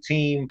into the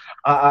team.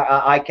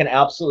 I can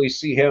absolutely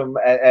see him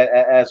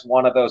as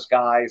one of those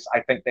guys. I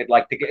think they'd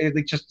like to get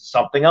just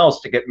something else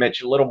to get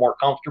Mitch a little more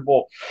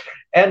comfortable.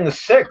 And the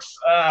 6,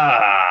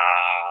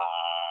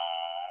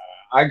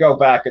 I go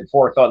back and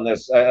forth on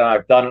this, and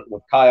I've done it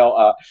with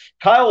Kyle.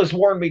 Kyle has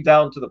worn me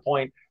down to the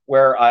point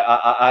where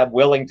I'm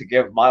willing to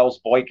give Miles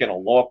Boykin a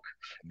look.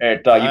 You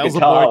can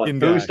tell how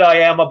enthused I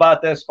am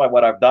about this by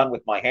what I've done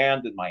with my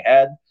hand and my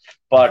head.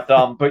 But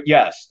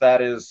yes,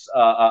 that is,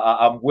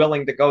 I'm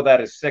willing to go that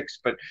as 6.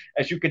 But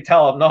as you can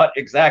tell, I'm not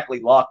exactly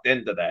locked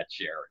into that,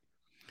 Sherry.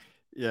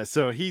 Yeah,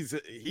 so he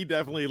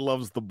definitely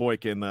loves the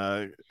Boykin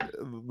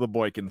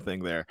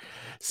thing there.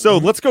 So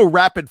let's go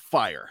rapid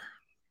fire.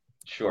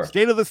 Sure.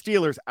 State of the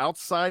Steelers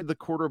outside the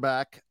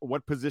quarterback.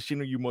 What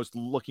position are you most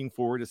looking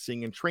forward to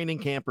seeing in training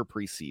camp or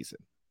preseason?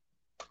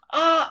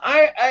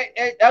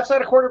 I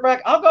outside of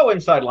quarterback, I'll go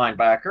inside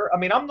linebacker. I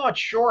mean, I'm not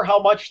sure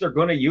how much they're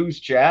going to use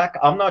Jack.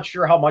 I'm not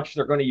sure how much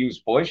they're going to use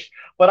Bush,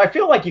 but I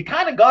feel like you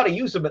kind of got to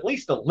use him at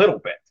least a little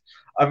bit.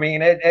 I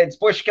mean, it's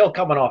Bushkill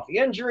coming off the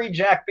injury,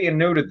 Jack being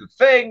new to the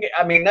thing.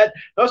 I mean,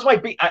 those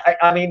might be.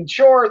 I mean,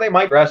 sure, they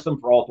might rest them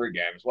for all 3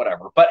 games,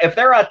 whatever. But if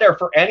they're out there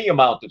for any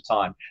amount of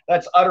time,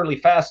 that's utterly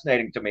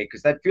fascinating to me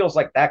because that feels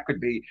like that could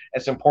be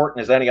as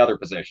important as any other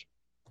position.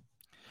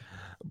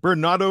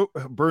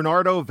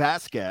 Bernardo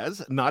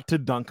Vasquez, not to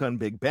dunk on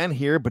Big Ben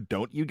here, but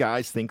don't you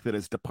guys think that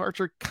his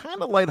departure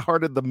kind of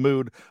lighthearted the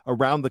mood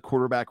around the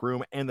quarterback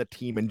room and the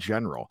team in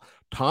general?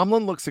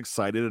 Tomlin looks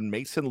excited and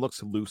Mason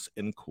looks loose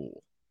and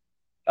cool.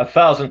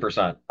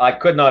 1,000%. I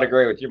could not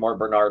agree with you more,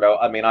 Bernardo.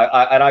 I mean,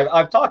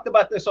 I've talked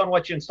about this on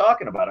what Jim's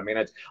talking about. I mean,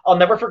 I'll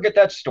never forget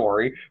that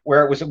story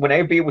where it was when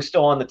AB was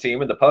still on the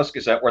team in the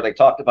Post-Gazette where they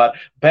talked about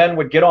Ben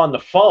would get on the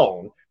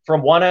phone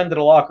from one end of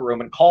the locker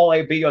room and call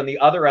AB on the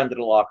other end of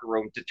the locker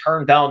room to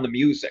turn down the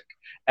music.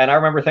 And I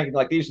remember thinking,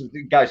 like, these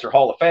guys are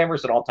Hall of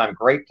Famers and all-time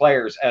great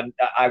players, and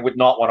I would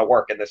not want to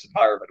work in this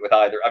environment with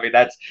either. I mean,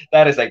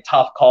 that is a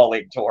tough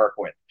colleague to work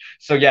with.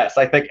 So, yes,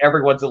 I think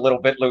everyone's a little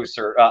bit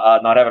looser,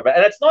 not having –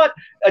 and it's not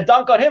a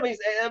dunk on him. He's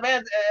a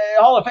man,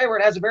 Hall of Famer,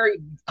 and has a very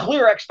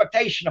clear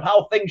expectation of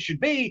how things should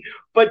be.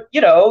 But,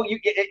 you know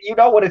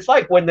what it's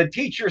like when the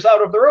teacher's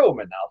out of the room,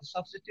 and now the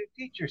substitute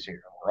teacher's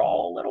here. We're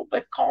all a little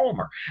bit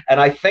calmer.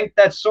 And I think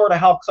that's sort of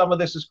how some of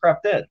this has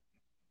crept in.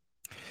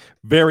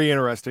 Very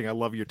interesting. I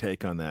love your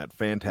take on that.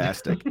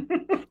 Fantastic.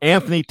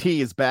 Anthony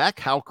T is back.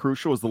 How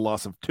crucial is the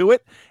loss of Tuitt?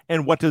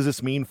 And what does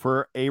this mean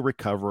for a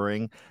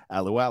recovering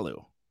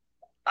Alu?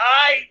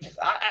 I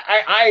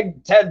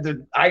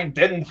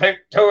didn't think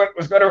Tuitt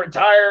was going to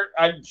retire.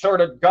 I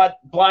sort of got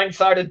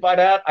blindsided by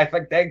that. I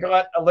think they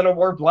got a little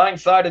more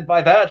blindsided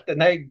by that than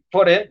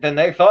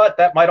they thought.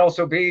 That might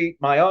also be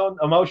my own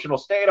emotional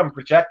state I'm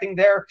projecting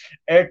there.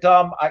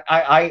 So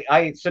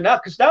now,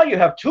 because now you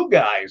have 2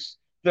 guys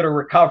that are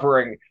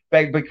recovering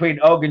between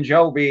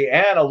Ogunjobi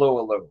and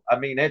Alualu. I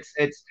mean, I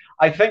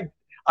think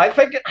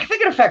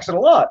it affects it a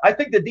lot. I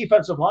think the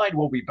defensive line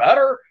will be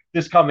better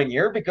this coming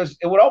year because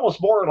it would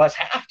almost more or less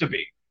have to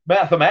be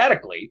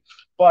mathematically.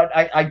 But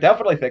I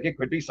definitely think it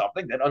could be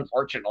something that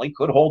unfortunately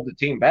could hold the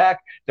team back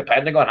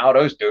depending on how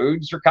those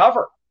dudes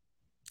recover.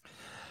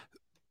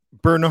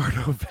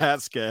 Bernardo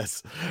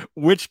Vasquez,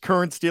 which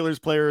current Steelers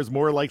player is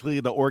more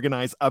likely to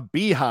organize a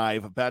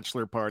beehive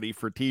bachelor party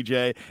for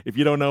TJ? If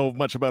you don't know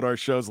much about our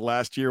shows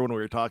last year when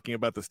we were talking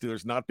about the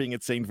Steelers not being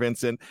at St.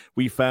 Vincent,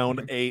 we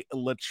found a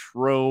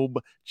Latrobe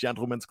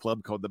gentleman's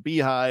club called the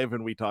Beehive,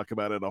 and we talk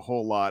about it a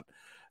whole lot.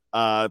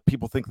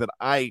 People think that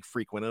I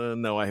frequent it,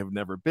 and no, I have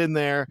never been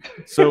there.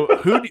 So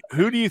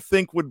who do you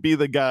think would be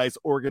the guys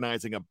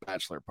organizing a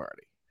bachelor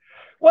party?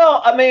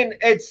 Well, I mean,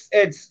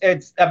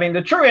 I mean,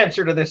 the true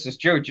answer to this is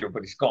Juju,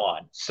 but he's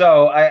gone.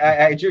 So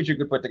Juju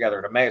could put together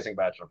an amazing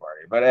bachelor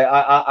party, but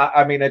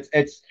I mean,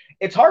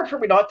 it's hard for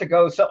me not to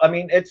go. So, I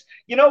mean,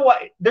 you know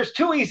what? There's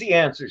two easy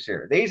answers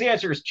here. The easy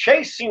answer is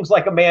Chase seems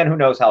like a man who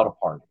knows how to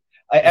party.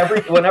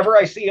 Whenever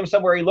I see him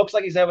somewhere, he looks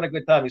like he's having a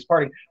good time. He's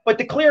partying. But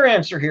the clear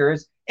answer here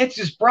is it's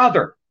his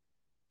brother.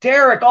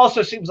 Derek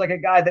also seems like a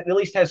guy that at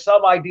least has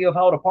some idea of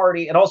how to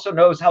party and also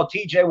knows how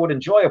TJ would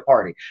enjoy a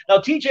party. Now,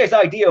 TJ's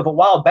idea of a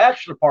wild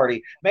bachelor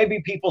party may be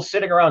people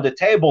sitting around a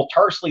table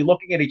tersely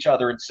looking at each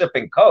other and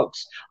sipping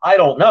Cokes. I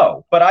don't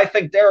know. But I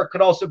think Derek could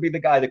also be the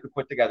guy that could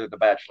put together the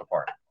bachelor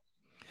party.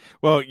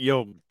 Well,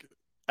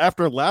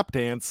 after lap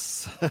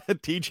dance,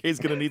 TJ's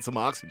going to need some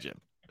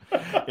oxygen.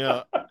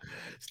 Yeah.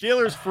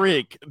 Steelers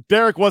freak.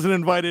 Derek wasn't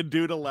invited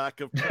due to lack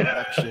of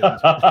connection.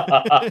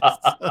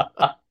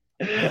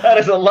 That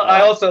is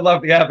I also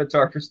love the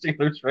avatar for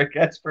Steelers freak.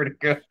 That's pretty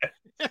good.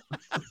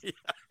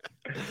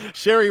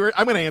 Sherry,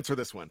 I'm going to answer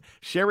this one.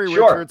 Sherry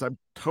Richards, I'm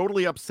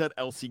totally upset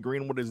LC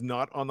Greenwood is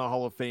not on the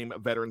Hall of Fame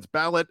veterans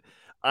ballot.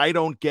 I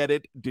don't get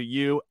it. Do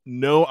you?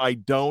 No, I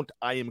don't.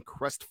 I am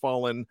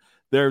crestfallen.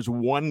 There's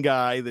one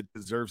guy that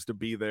deserves to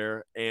be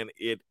there, and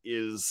it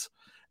is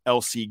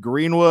LC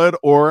Greenwood,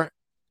 or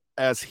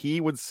as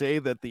he would say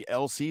that the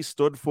LC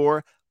stood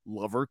for,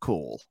 Lover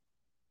Cool.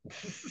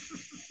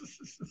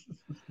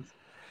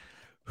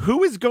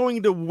 Who is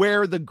going to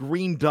wear the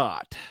green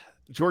dot?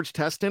 George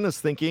Teston is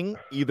thinking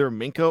either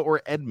Minka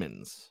or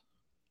Edmonds.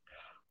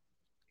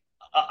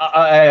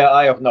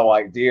 I have no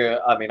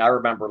idea. I mean, I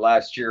remember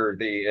last year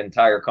the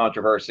entire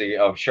controversy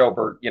of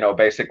Schobert,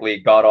 basically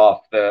got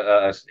off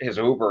his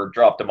Uber,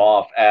 dropped him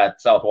off at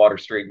South Water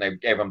Street, and they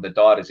gave him the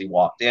dot as he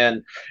walked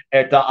in.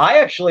 I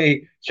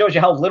actually shows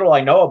you how little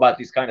I know about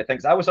these kind of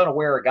things. I was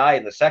unaware a guy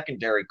in the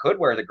secondary could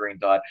wear the green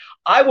dot.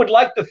 I would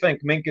like to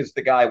think Mink is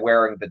the guy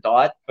wearing the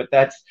dot, but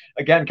that's,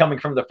 again, coming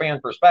from the fan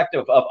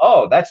perspective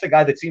of, that's the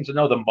guy that seems to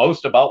know the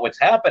most about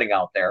what's happening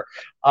out there.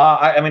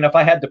 I mean, if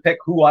I had to pick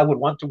who I would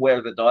want to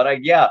wear the dot,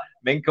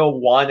 Minka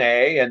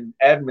 1A and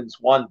Edmonds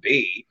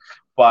 1B.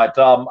 But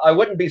I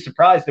wouldn't be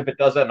surprised if it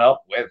does end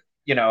up with,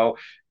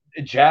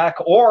 Jack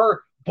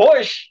or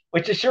Bush,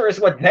 which is sure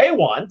is what they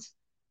want.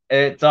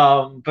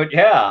 But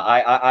yeah,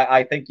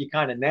 I think you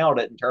kind of nailed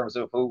it in terms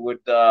of who would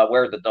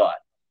wear the dot.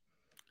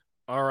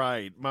 All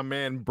right, my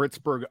man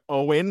Britsburg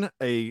Owen.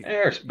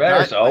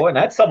 There's Owen.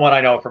 That's someone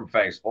I know from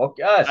Facebook.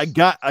 Yes, I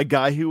got a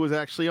guy who was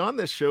actually on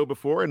this show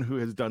before and who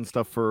has done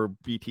stuff for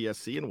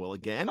BTSC and will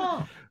again.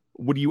 Oh.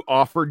 Would you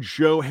offer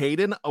Joe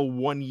Hayden a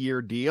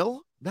 1-year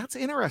deal? That's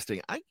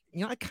interesting. I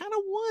kind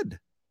of would.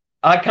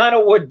 I kind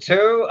of would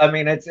too. I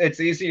mean, it's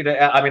easy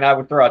to. I mean, I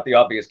would throw out the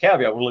obvious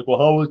caveat. We're like, well,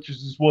 how much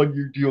does this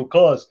 1-year deal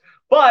cost?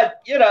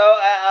 But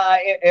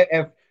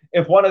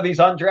if one of these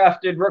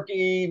undrafted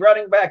rookie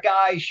running back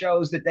guys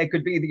shows that they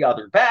could be the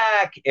other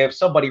back, if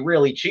somebody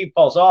really cheap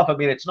falls off, I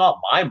mean, it's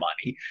not my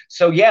money.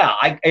 So yeah,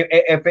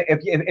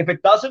 if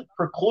it doesn't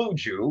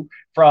preclude you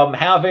from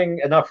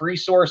having enough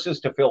resources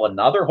to fill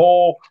another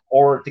hole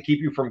or to keep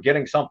you from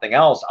getting something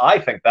else, I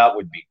think that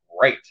would be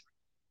great.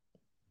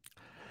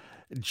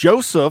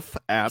 Joseph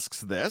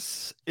asks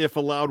this, if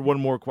allowed one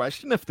more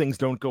question, if things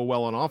don't go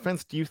well on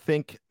offense, do you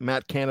think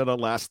Matt Canada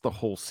lasts the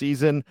whole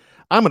season?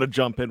 I'm going to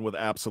jump in with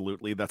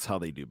absolutely. That's how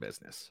they do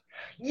business.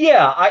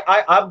 Yeah,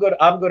 I'm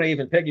going to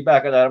even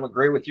piggyback on that. I'm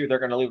agree with you. They're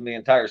going to leave him the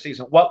entire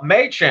season. What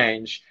may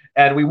change,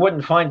 and we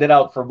wouldn't find it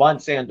out for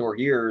months and or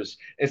years,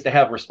 is to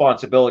have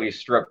responsibility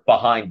stripped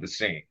behind the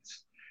scenes.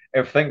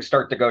 If things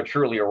start to go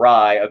truly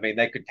awry, I mean,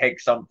 they could take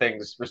some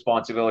things,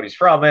 responsibilities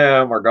from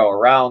him or go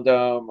around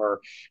him or,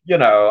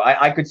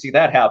 I could see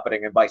that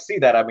happening. And by see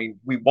that, I mean,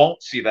 we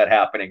won't see that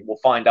happening. We'll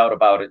find out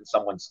about it in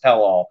someone's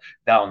tell-all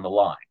down the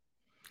line.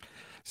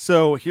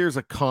 So here's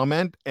a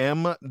comment,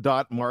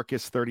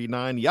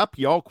 M.Marcus39. Yep,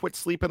 y'all quit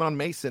sleeping on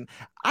Mason.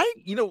 I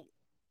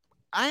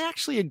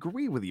actually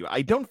agree with you.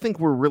 I don't think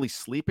we're really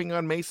sleeping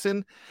on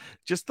Mason.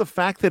 Just the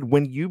fact that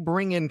when you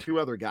bring in two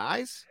other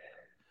guys,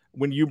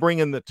 when you bring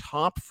in the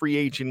top free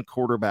agent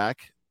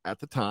quarterback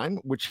at the time,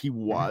 which he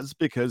was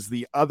because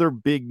the other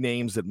big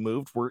names that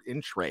moved were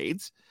in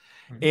trades,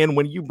 and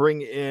when you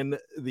bring in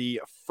the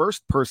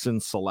first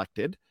person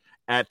selected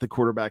at the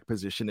quarterback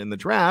position in the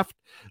draft,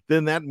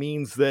 then that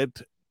means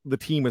that the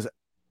team is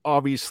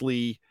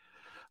obviously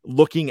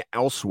looking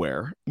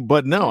elsewhere.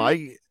 But no,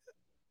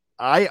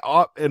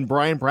 and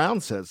Brian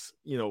Brown says,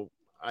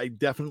 I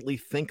definitely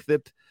think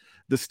that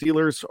the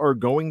Steelers are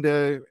going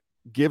to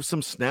give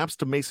some snaps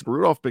to Mason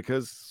Rudolph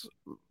because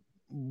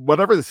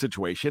whatever the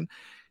situation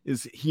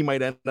is, he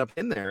might end up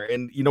in there.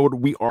 And you know what?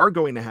 We are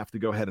going to have to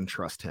go ahead and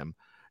trust him.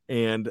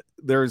 And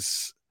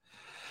there's,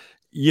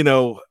 he's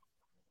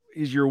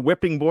your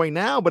whipping boy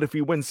now, but if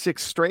he wins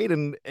 6 straight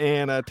and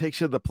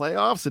takes you to the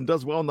playoffs and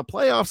does well in the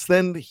playoffs,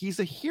 then he's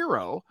a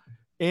hero.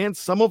 And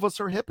some of us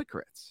are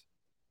hypocrites.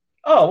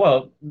 Oh,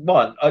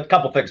 well, a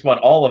couple things. One,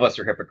 all of us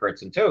are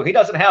hypocrites. And two, he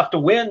doesn't have to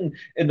win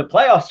in the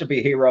playoffs to be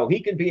a hero.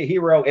 He can be a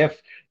hero if,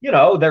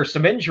 there's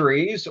some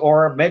injuries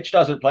or Mitch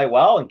doesn't play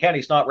well and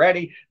Kenny's not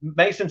ready.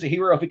 Mason's a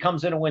hero if he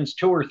comes in and wins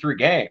 2 or 3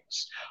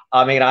 games.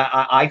 I mean,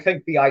 I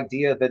think the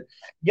idea that,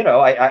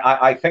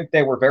 I think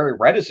they were very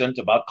reticent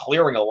about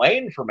clearing a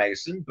lane for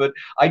Mason, but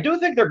I do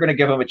think they're going to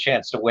give him a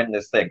chance to win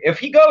this thing. If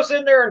he goes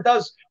in there and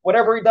does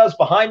whatever he does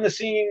behind the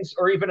scenes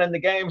or even in the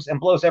games and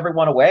blows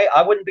everyone away,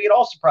 I wouldn't be at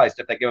all surprised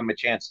if they give him a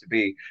chance to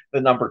be the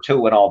number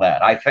 2 and all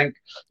that. I think,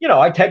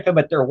 I take them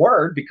at their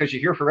word because you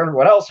hear from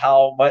everyone else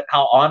how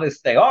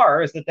honest they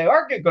are, is that they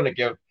are going to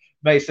give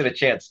Mason a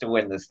chance to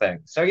win this thing.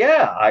 So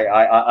yeah,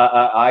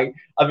 I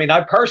mean,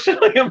 I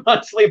personally am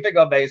not sleeping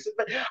on Mason,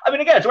 but I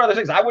mean, again, it's one of those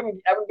things. I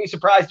wouldn't be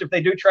surprised if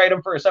they do trade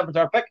him for a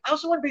 7th-round pick. I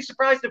also wouldn't be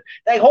surprised if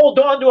they hold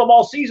on to him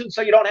all season,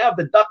 so you don't have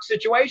the Duck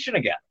situation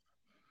again.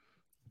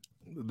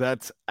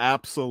 That's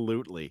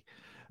absolutely,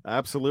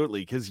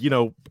 because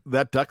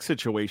that Duck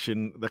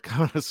situation that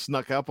kind of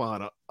snuck up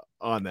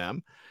on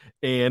them,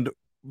 and a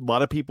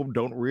lot of people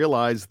don't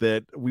realize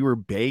that we were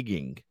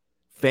begging,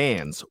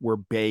 fans were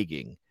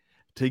begging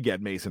to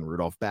get Mason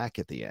Rudolph back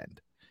at the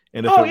end.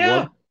 And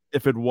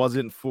if it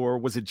wasn't for,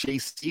 was it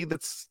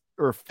JC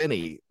or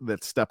Finney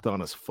that stepped on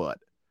his foot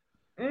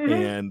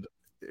and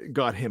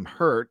got him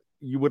hurt,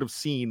 you would have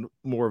seen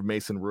more of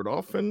Mason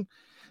Rudolph, and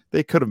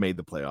they could have made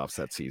the playoffs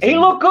that season. He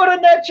looked good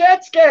in that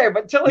Jets game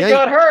until he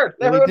got hurt.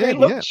 He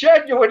looked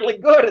genuinely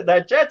good in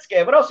that Jets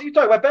game. But also, you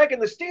talk about begging,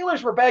 the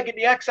Steelers were begging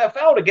the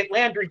XFL to get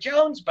Landry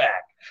Jones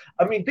back.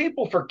 I mean,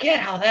 people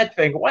forget how that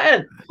thing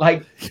went.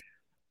 Like,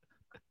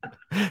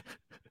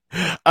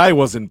 I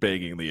wasn't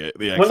begging the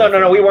well,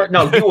 no, we weren't.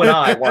 No, you and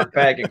I weren't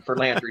begging for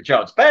Landry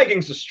Jones.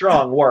 Begging's a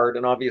strong word,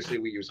 and obviously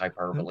we use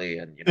hyperbole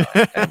and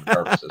and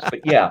purposes.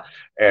 But yeah.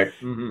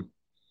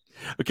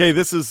 Okay,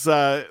 this is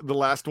the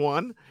last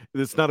one.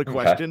 It's not a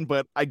question,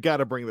 but I got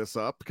to bring this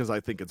up because I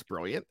think it's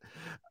brilliant.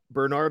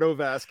 Bernardo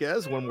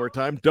Vasquez, one more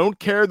time. Don't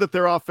care that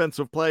they're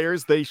offensive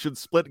players. They should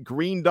split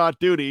green dot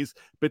duties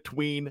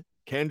between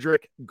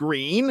Kendrick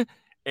Green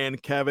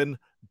and Kevin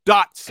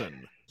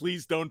Dotson.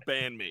 Please don't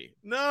ban me.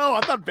 No,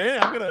 I'm not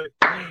banning.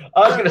 I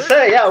was gonna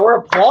say, yeah, we're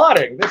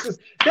applauding. This is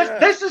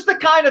the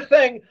kind of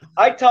thing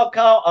I tell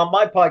Kyle on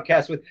my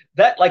podcast with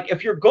that. Like,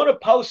 if you're gonna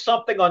post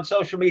something on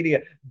social media,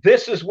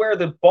 this is where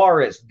the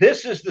bar is.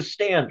 This is the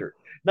standard.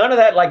 None of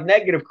that like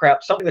negative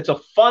crap. Something that's a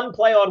fun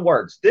play on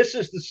words. This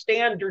is the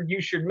standard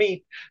you should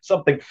meet.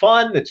 Something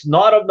fun that's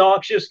not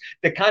obnoxious,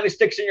 that kind of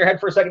sticks in your head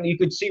for a second. You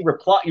could see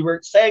you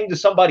were saying to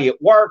somebody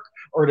at work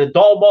or at a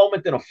dull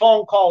moment in a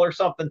phone call or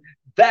something.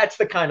 That's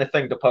the kind of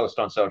thing to post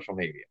on social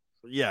media.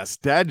 Yes,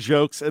 dad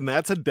jokes, and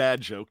that's a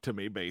dad joke to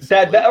me,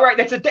 basically. Right,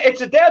 it's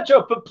a dad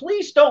joke, but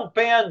please don't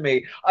ban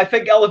me. I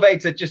think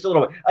elevates it just a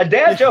little bit. A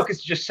dad joke is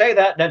to just say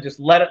that and then just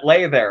let it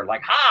lay there,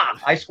 like,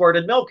 I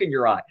squirted milk in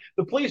your eye.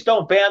 The please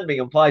don't ban me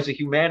implies a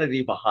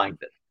humanity behind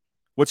it.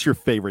 What's your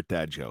favorite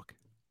dad joke?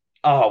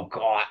 Oh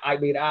God! I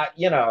mean, I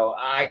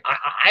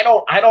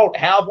don't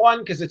have one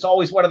because it's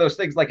always one of those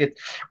things. Like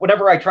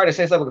whenever I try to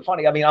say something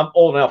funny, I mean, I'm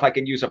old enough I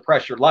can use a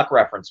Press Your Luck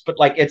reference, but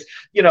like it's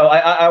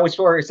I always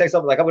say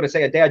something like I'm going to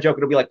say a dad joke.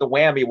 It'll be like the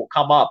whammy will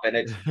come up, and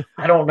it's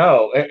I don't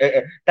know.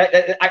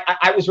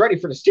 I was ready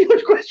for the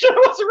Steelers question.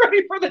 I wasn't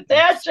ready for the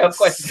dad joke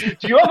question.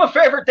 Do you have a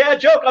favorite dad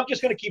joke? I'm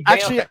just going to keep.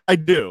 Actually, I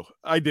do.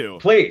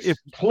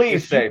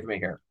 Please save me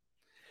here.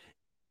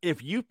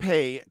 If you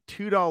pay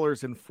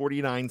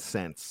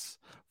 $2.49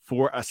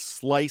 for a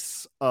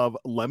slice of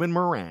lemon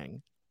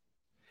meringue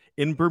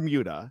in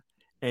Bermuda,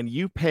 and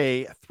you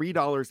pay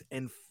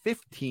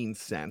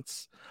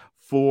 $3.15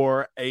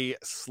 for a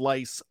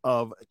slice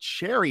of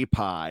cherry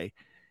pie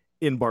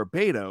in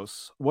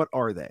Barbados, what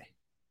are they?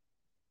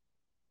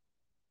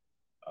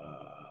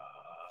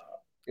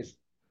 Is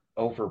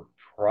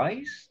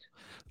overpriced?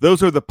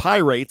 Those are the pie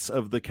rates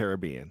of the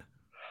Caribbean.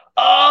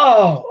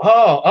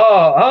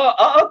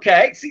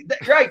 Okay. See,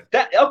 right.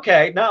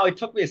 Okay. Now it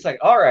took me a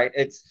second. All right.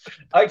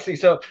 I see.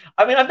 So,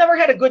 I mean, I've never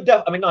had a good,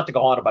 not to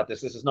go on about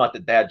this. This is not the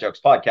Dad Jokes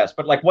podcast,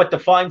 but like what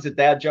defines a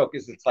dad joke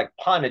is it's like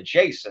pun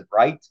adjacent,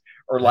 right?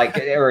 Or like,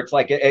 or it's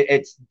like,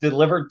 it's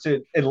delivered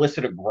to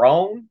elicit a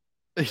groan.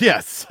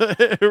 Yes.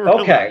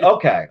 Really. Okay.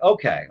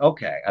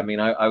 I mean,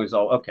 I was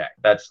all, okay.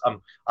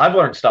 I've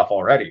learned stuff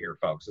already here,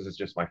 folks. This is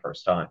just my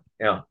first time.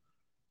 Yeah.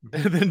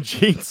 And then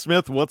Gene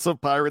Smith, what's a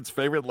pirate's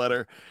favorite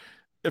letter?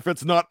 If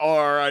it's not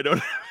R, I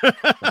don't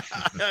I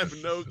have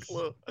no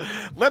clue.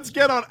 Let's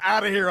get on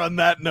out of here on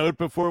that note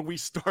before we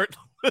start.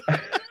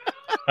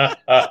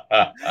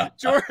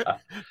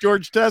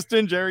 George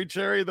Teston, Jerry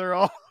Cherry, they're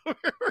all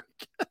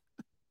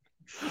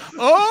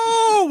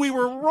Oh, we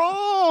were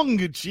wrong.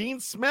 Gene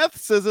Smith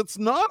says it's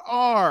not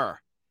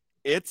R.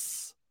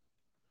 It's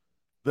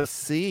the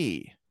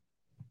C.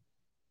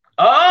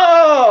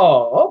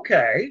 Oh,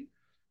 okay.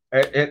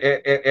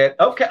 Okay.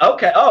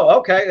 Oh,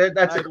 okay.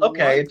 That's okay. Like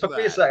it took that.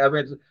 me a second. I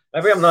mean,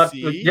 maybe I'm not,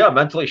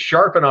 mentally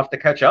sharp enough to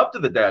catch up to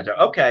the dad joke.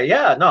 Okay,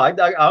 yeah. No,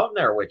 I'm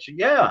there with you.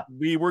 Yeah.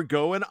 We were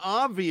going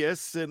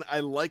obvious, and I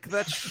like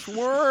that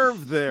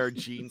swerve there,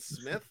 Gene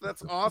Smith.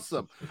 That's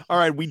awesome. All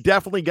right, we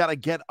definitely got to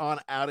get on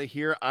out of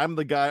here. I'm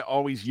the guy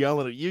always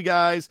yelling at you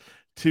guys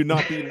to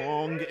not be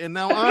long, and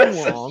now I'm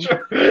long.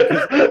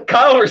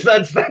 Kyle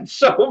resents that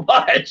so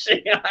much.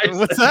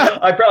 What's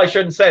that? I probably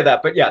shouldn't say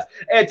that, but yes,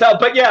 it's.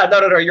 But yeah,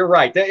 no, you're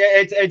right.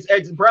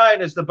 It's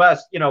Brian is the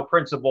best,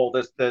 principal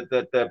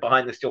the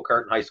behind the steel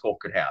curtain high school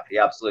could have. He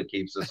absolutely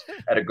keeps us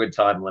at a good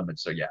time limit.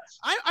 So yes,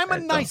 I'm a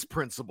nice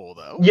principal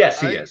though. Yes,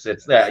 he is.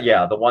 It's that.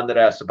 Yeah, the one that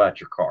asks about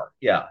your car.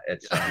 Yeah,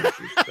 it's.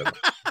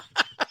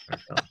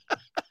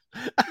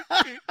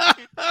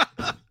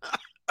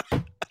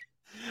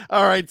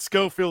 All right,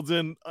 Schofield's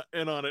in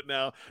on it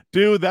now.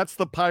 Dude, that's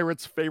the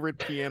Pirates' favorite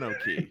piano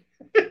key.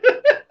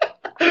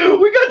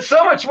 We got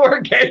so much more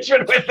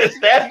engagement with this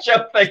dad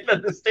joke thing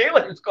than the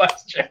Steelers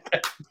question.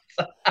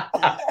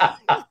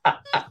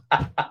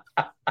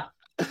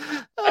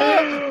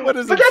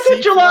 But that's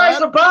what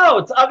July's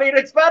about. I mean,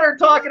 it's better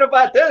talking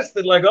about this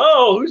than like,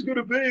 oh, who's going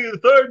to be the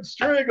third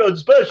string on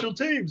special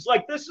teams?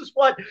 Like, this is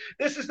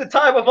the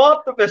time of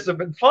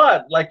optimism and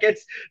fun. Like,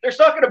 there's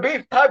not going to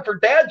be time for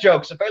dad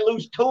jokes if I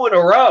lose 2 in a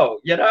row.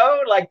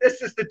 Like,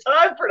 this is the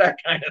time for that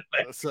kind of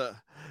thing.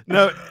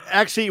 No,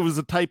 actually, it was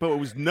a typo. It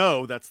was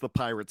no. That's the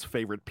Pirates'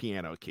 favorite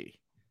piano key.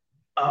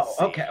 Oh,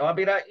 okay. Well, I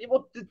mean,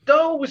 the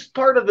do was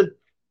part of the.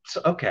 So,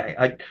 okay,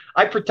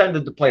 I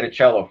pretended to play the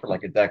cello for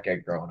like a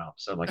decade growing up.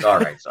 So all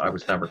right, so I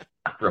was never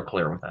real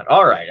clear with that.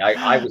 All right,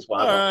 I was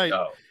one of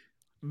them.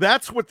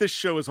 That's what this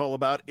show is all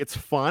about. It's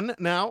fun.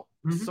 Now,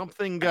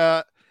 something we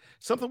got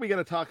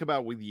to talk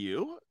about with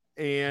you.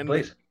 And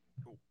please.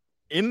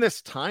 In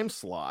this time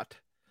slot,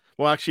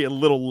 well, actually a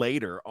little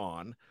later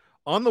on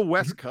the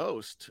West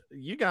Coast,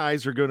 you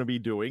guys are going to be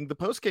doing the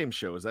post-game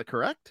show. Is that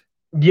correct?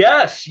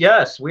 Yes,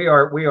 we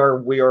are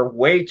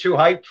way too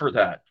hyped for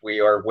that.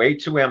 We are way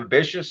too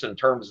ambitious in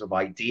terms of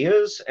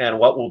ideas and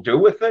what we'll do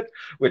with it,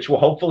 which will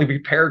hopefully be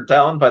pared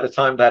down by the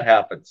time that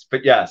happens.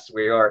 But yes,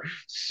 we are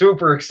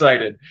super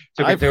excited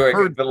to be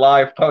doing the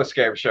live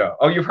post-game show.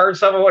 Oh, you've heard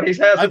some of what he has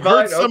in mind? I've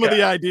heard some of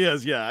the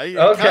ideas, yeah.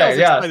 Okay,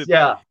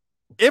 yeah.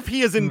 If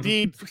he is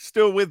indeed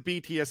still with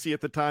BTSC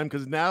at the time,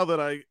 because now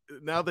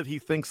that he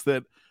thinks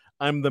that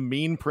I'm the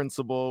mean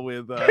principal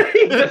with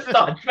he does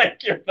not think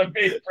you're the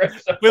mean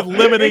principal with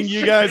limiting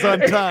you guys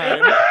on time.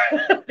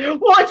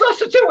 Well, it's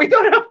also too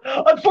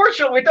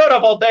unfortunately we don't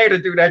have all day to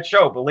do that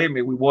show. Believe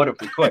me, we would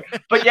if we could.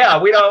 But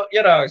yeah, we don't,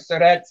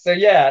 that's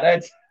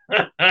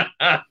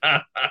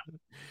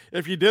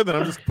if you did that,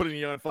 I'm just putting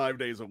you on 5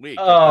 days a week.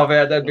 Oh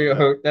man, that'd be a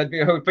hoot.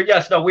 But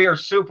yes, no, we are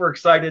super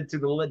excited to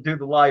do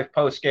the live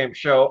post-game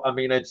show. I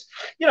mean, it's,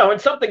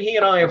 and something he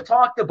and I have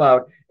talked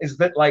about is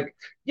that, like,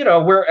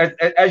 we're,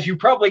 as you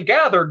probably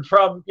gathered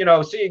from,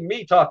 seeing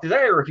me talk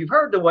today, or if you've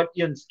heard us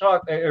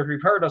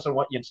on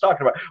what Yin's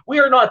talking about, we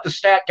are not the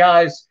stat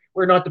guys.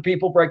 We're not the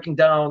people breaking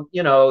down,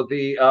 all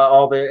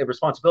the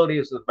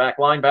responsibilities of the back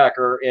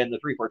linebacker in the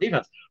 3-4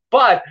 defense.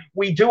 But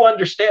we do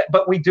understand,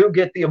 but we do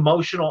get the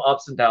emotional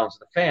ups and downs of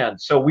the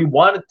fans. So we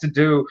wanted to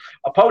do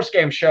a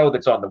post-game show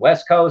that's on the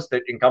West Coast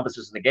that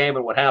encompasses the game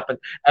and what happened,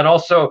 and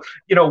also,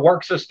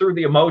 works us through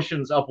the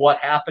emotions of what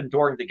happened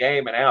during the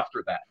game and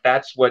after that.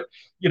 That's what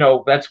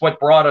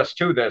brought us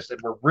to this, and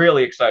we're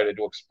really excited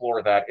to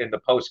explore that in the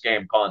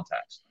post-game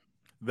context.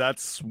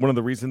 That's one of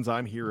the reasons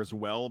I'm here as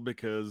well,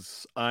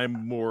 because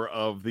I'm more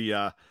of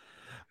the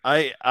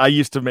I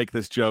used to make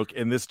this joke,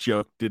 and this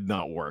joke did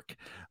not work.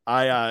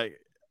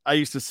 I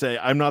used to say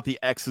I'm not the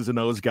X's and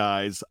O's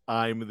guys.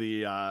 I'm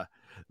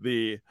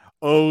the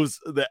O's,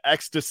 the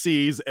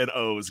ecstasies and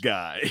O's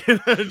guy.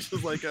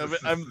 Just like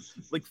I'm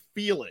like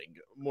feeling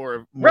more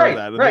of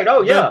that. Right.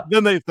 Oh yeah.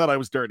 Then they thought I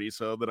was dirty,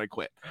 so then I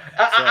quit.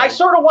 I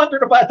sort of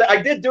wondered about that.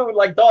 I did do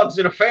like Dogs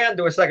in a Fan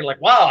to a second, like,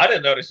 wow, I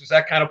didn't know this was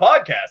that kind of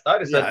podcast. I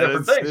just said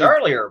different things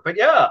earlier, but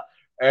yeah.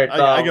 I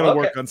gotta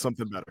work on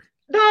something better.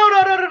 No.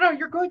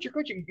 You're good.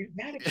 You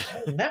manage the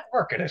whole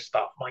network of this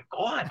stuff. My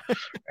God.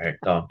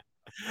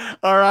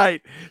 All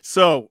right.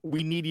 So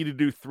we need you to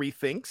do 3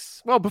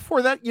 things. Well,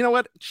 before that, you know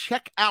what?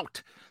 Check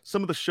out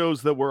some of the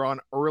shows that were on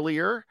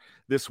earlier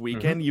this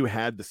weekend. You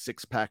had the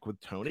 6-pack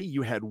with Tony.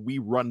 You had We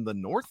Run the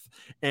North.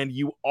 And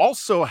you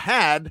also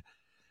had,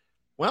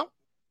 well,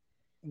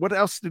 what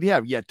else did he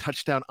have? Yeah,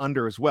 Touchdown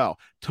Under as well.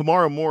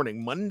 Tomorrow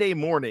morning, Monday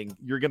morning,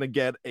 you're going to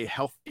get a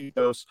healthy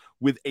dose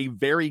with a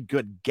very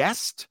good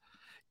guest.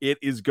 It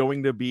is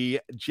going to be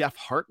Jeff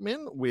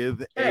Hartman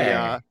with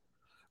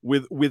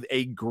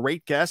a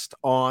great guest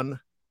on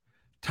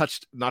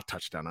not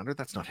Touchdown Under.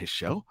 That's not his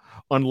show.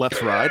 On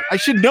Let's Ride. I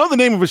should know the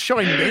name of his show.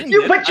 I named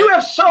it. But you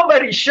have so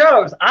many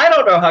shows. I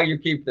don't know how you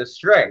keep this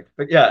straight,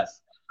 but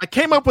yes. I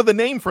came up with a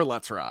name for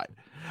Let's Ride.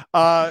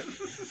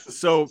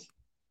 So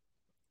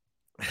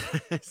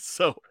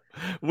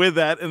with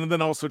that, and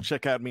then also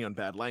check out me on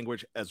Bad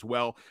Language as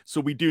well.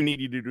 So we do need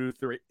you to do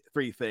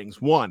three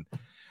things. 1,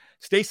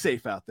 stay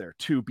safe out there.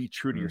 2, be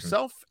true to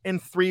yourself.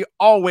 And 3,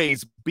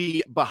 always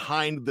be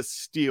behind the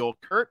steel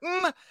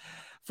curtain.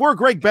 For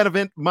Greg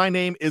Benevent, my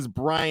name is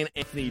Brian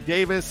Anthony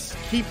Davis.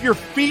 Keep your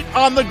feet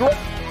on the ground.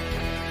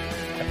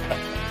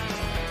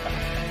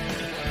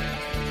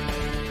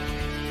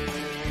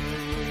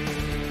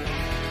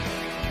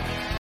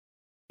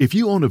 If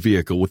you own a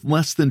vehicle with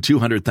less than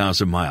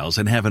 200,000 miles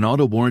and have an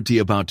auto warranty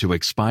about to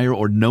expire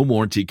or no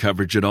warranty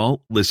coverage at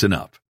all, listen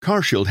up.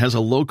 CarShield has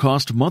a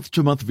low-cost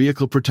month-to-month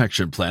vehicle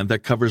protection plan that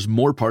covers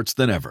more parts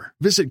than ever.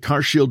 Visit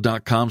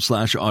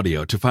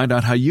carshield.com/audio to find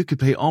out how you could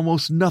pay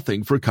almost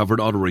nothing for covered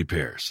auto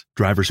repairs.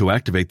 Drivers who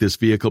activate this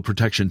vehicle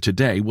protection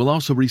today will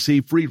also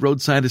receive free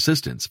roadside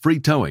assistance, free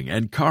towing,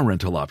 and car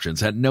rental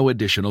options at no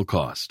additional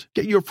cost.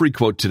 Get your free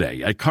quote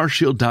today at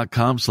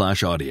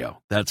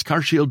carshield.com/audio. That's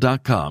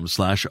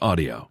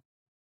carshield.com/audio.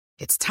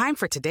 It's time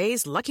for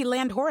today's Lucky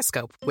Land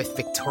horoscope with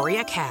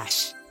Victoria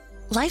Cash.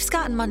 Life's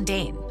gotten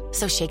mundane,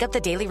 so shake up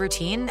the daily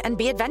routine and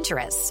be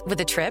adventurous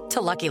with a trip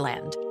to Lucky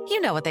Land.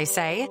 You know what they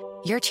say,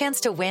 your chance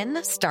to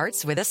win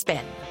starts with a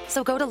spin.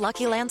 So go to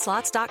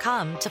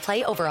LuckyLandSlots.com to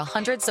play over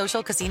 100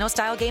 social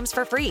casino-style games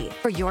for free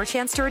for your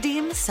chance to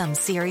redeem some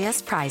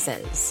serious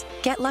prizes.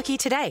 Get lucky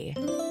today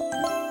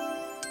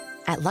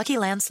at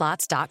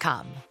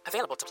LuckyLandSlots.com.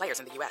 Available to players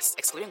in the U.S.,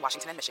 excluding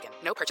Washington and Michigan.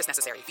 No purchase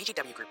necessary.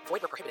 VGW Group.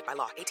 Void where prohibited by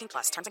law.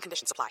 18+. Terms and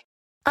conditions apply.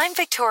 I'm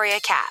Victoria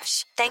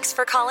Cash. Thanks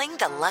for calling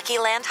the Lucky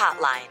Land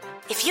Hotline.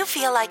 If you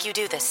feel like you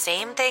do the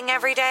same thing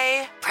every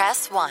day,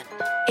 press 1.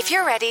 If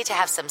you're ready to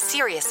have some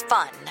serious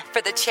fun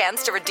for the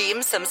chance to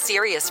redeem some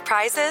serious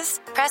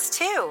prizes, press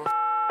 2.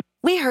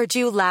 We heard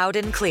you loud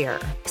and clear.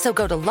 So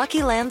go to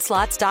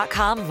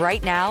LuckyLandSlots.com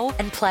right now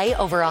and play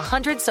over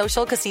 100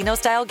 social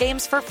casino-style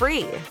games for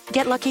free.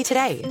 Get lucky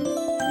today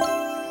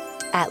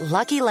at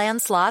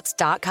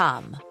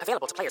LuckyLandSlots.com.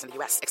 Available to players in the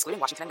U.S.,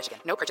 excluding Washington and Michigan.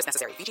 No purchase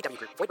necessary. VGW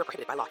Group. Void where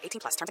prohibited by law.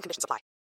 18+. Terms and conditions apply.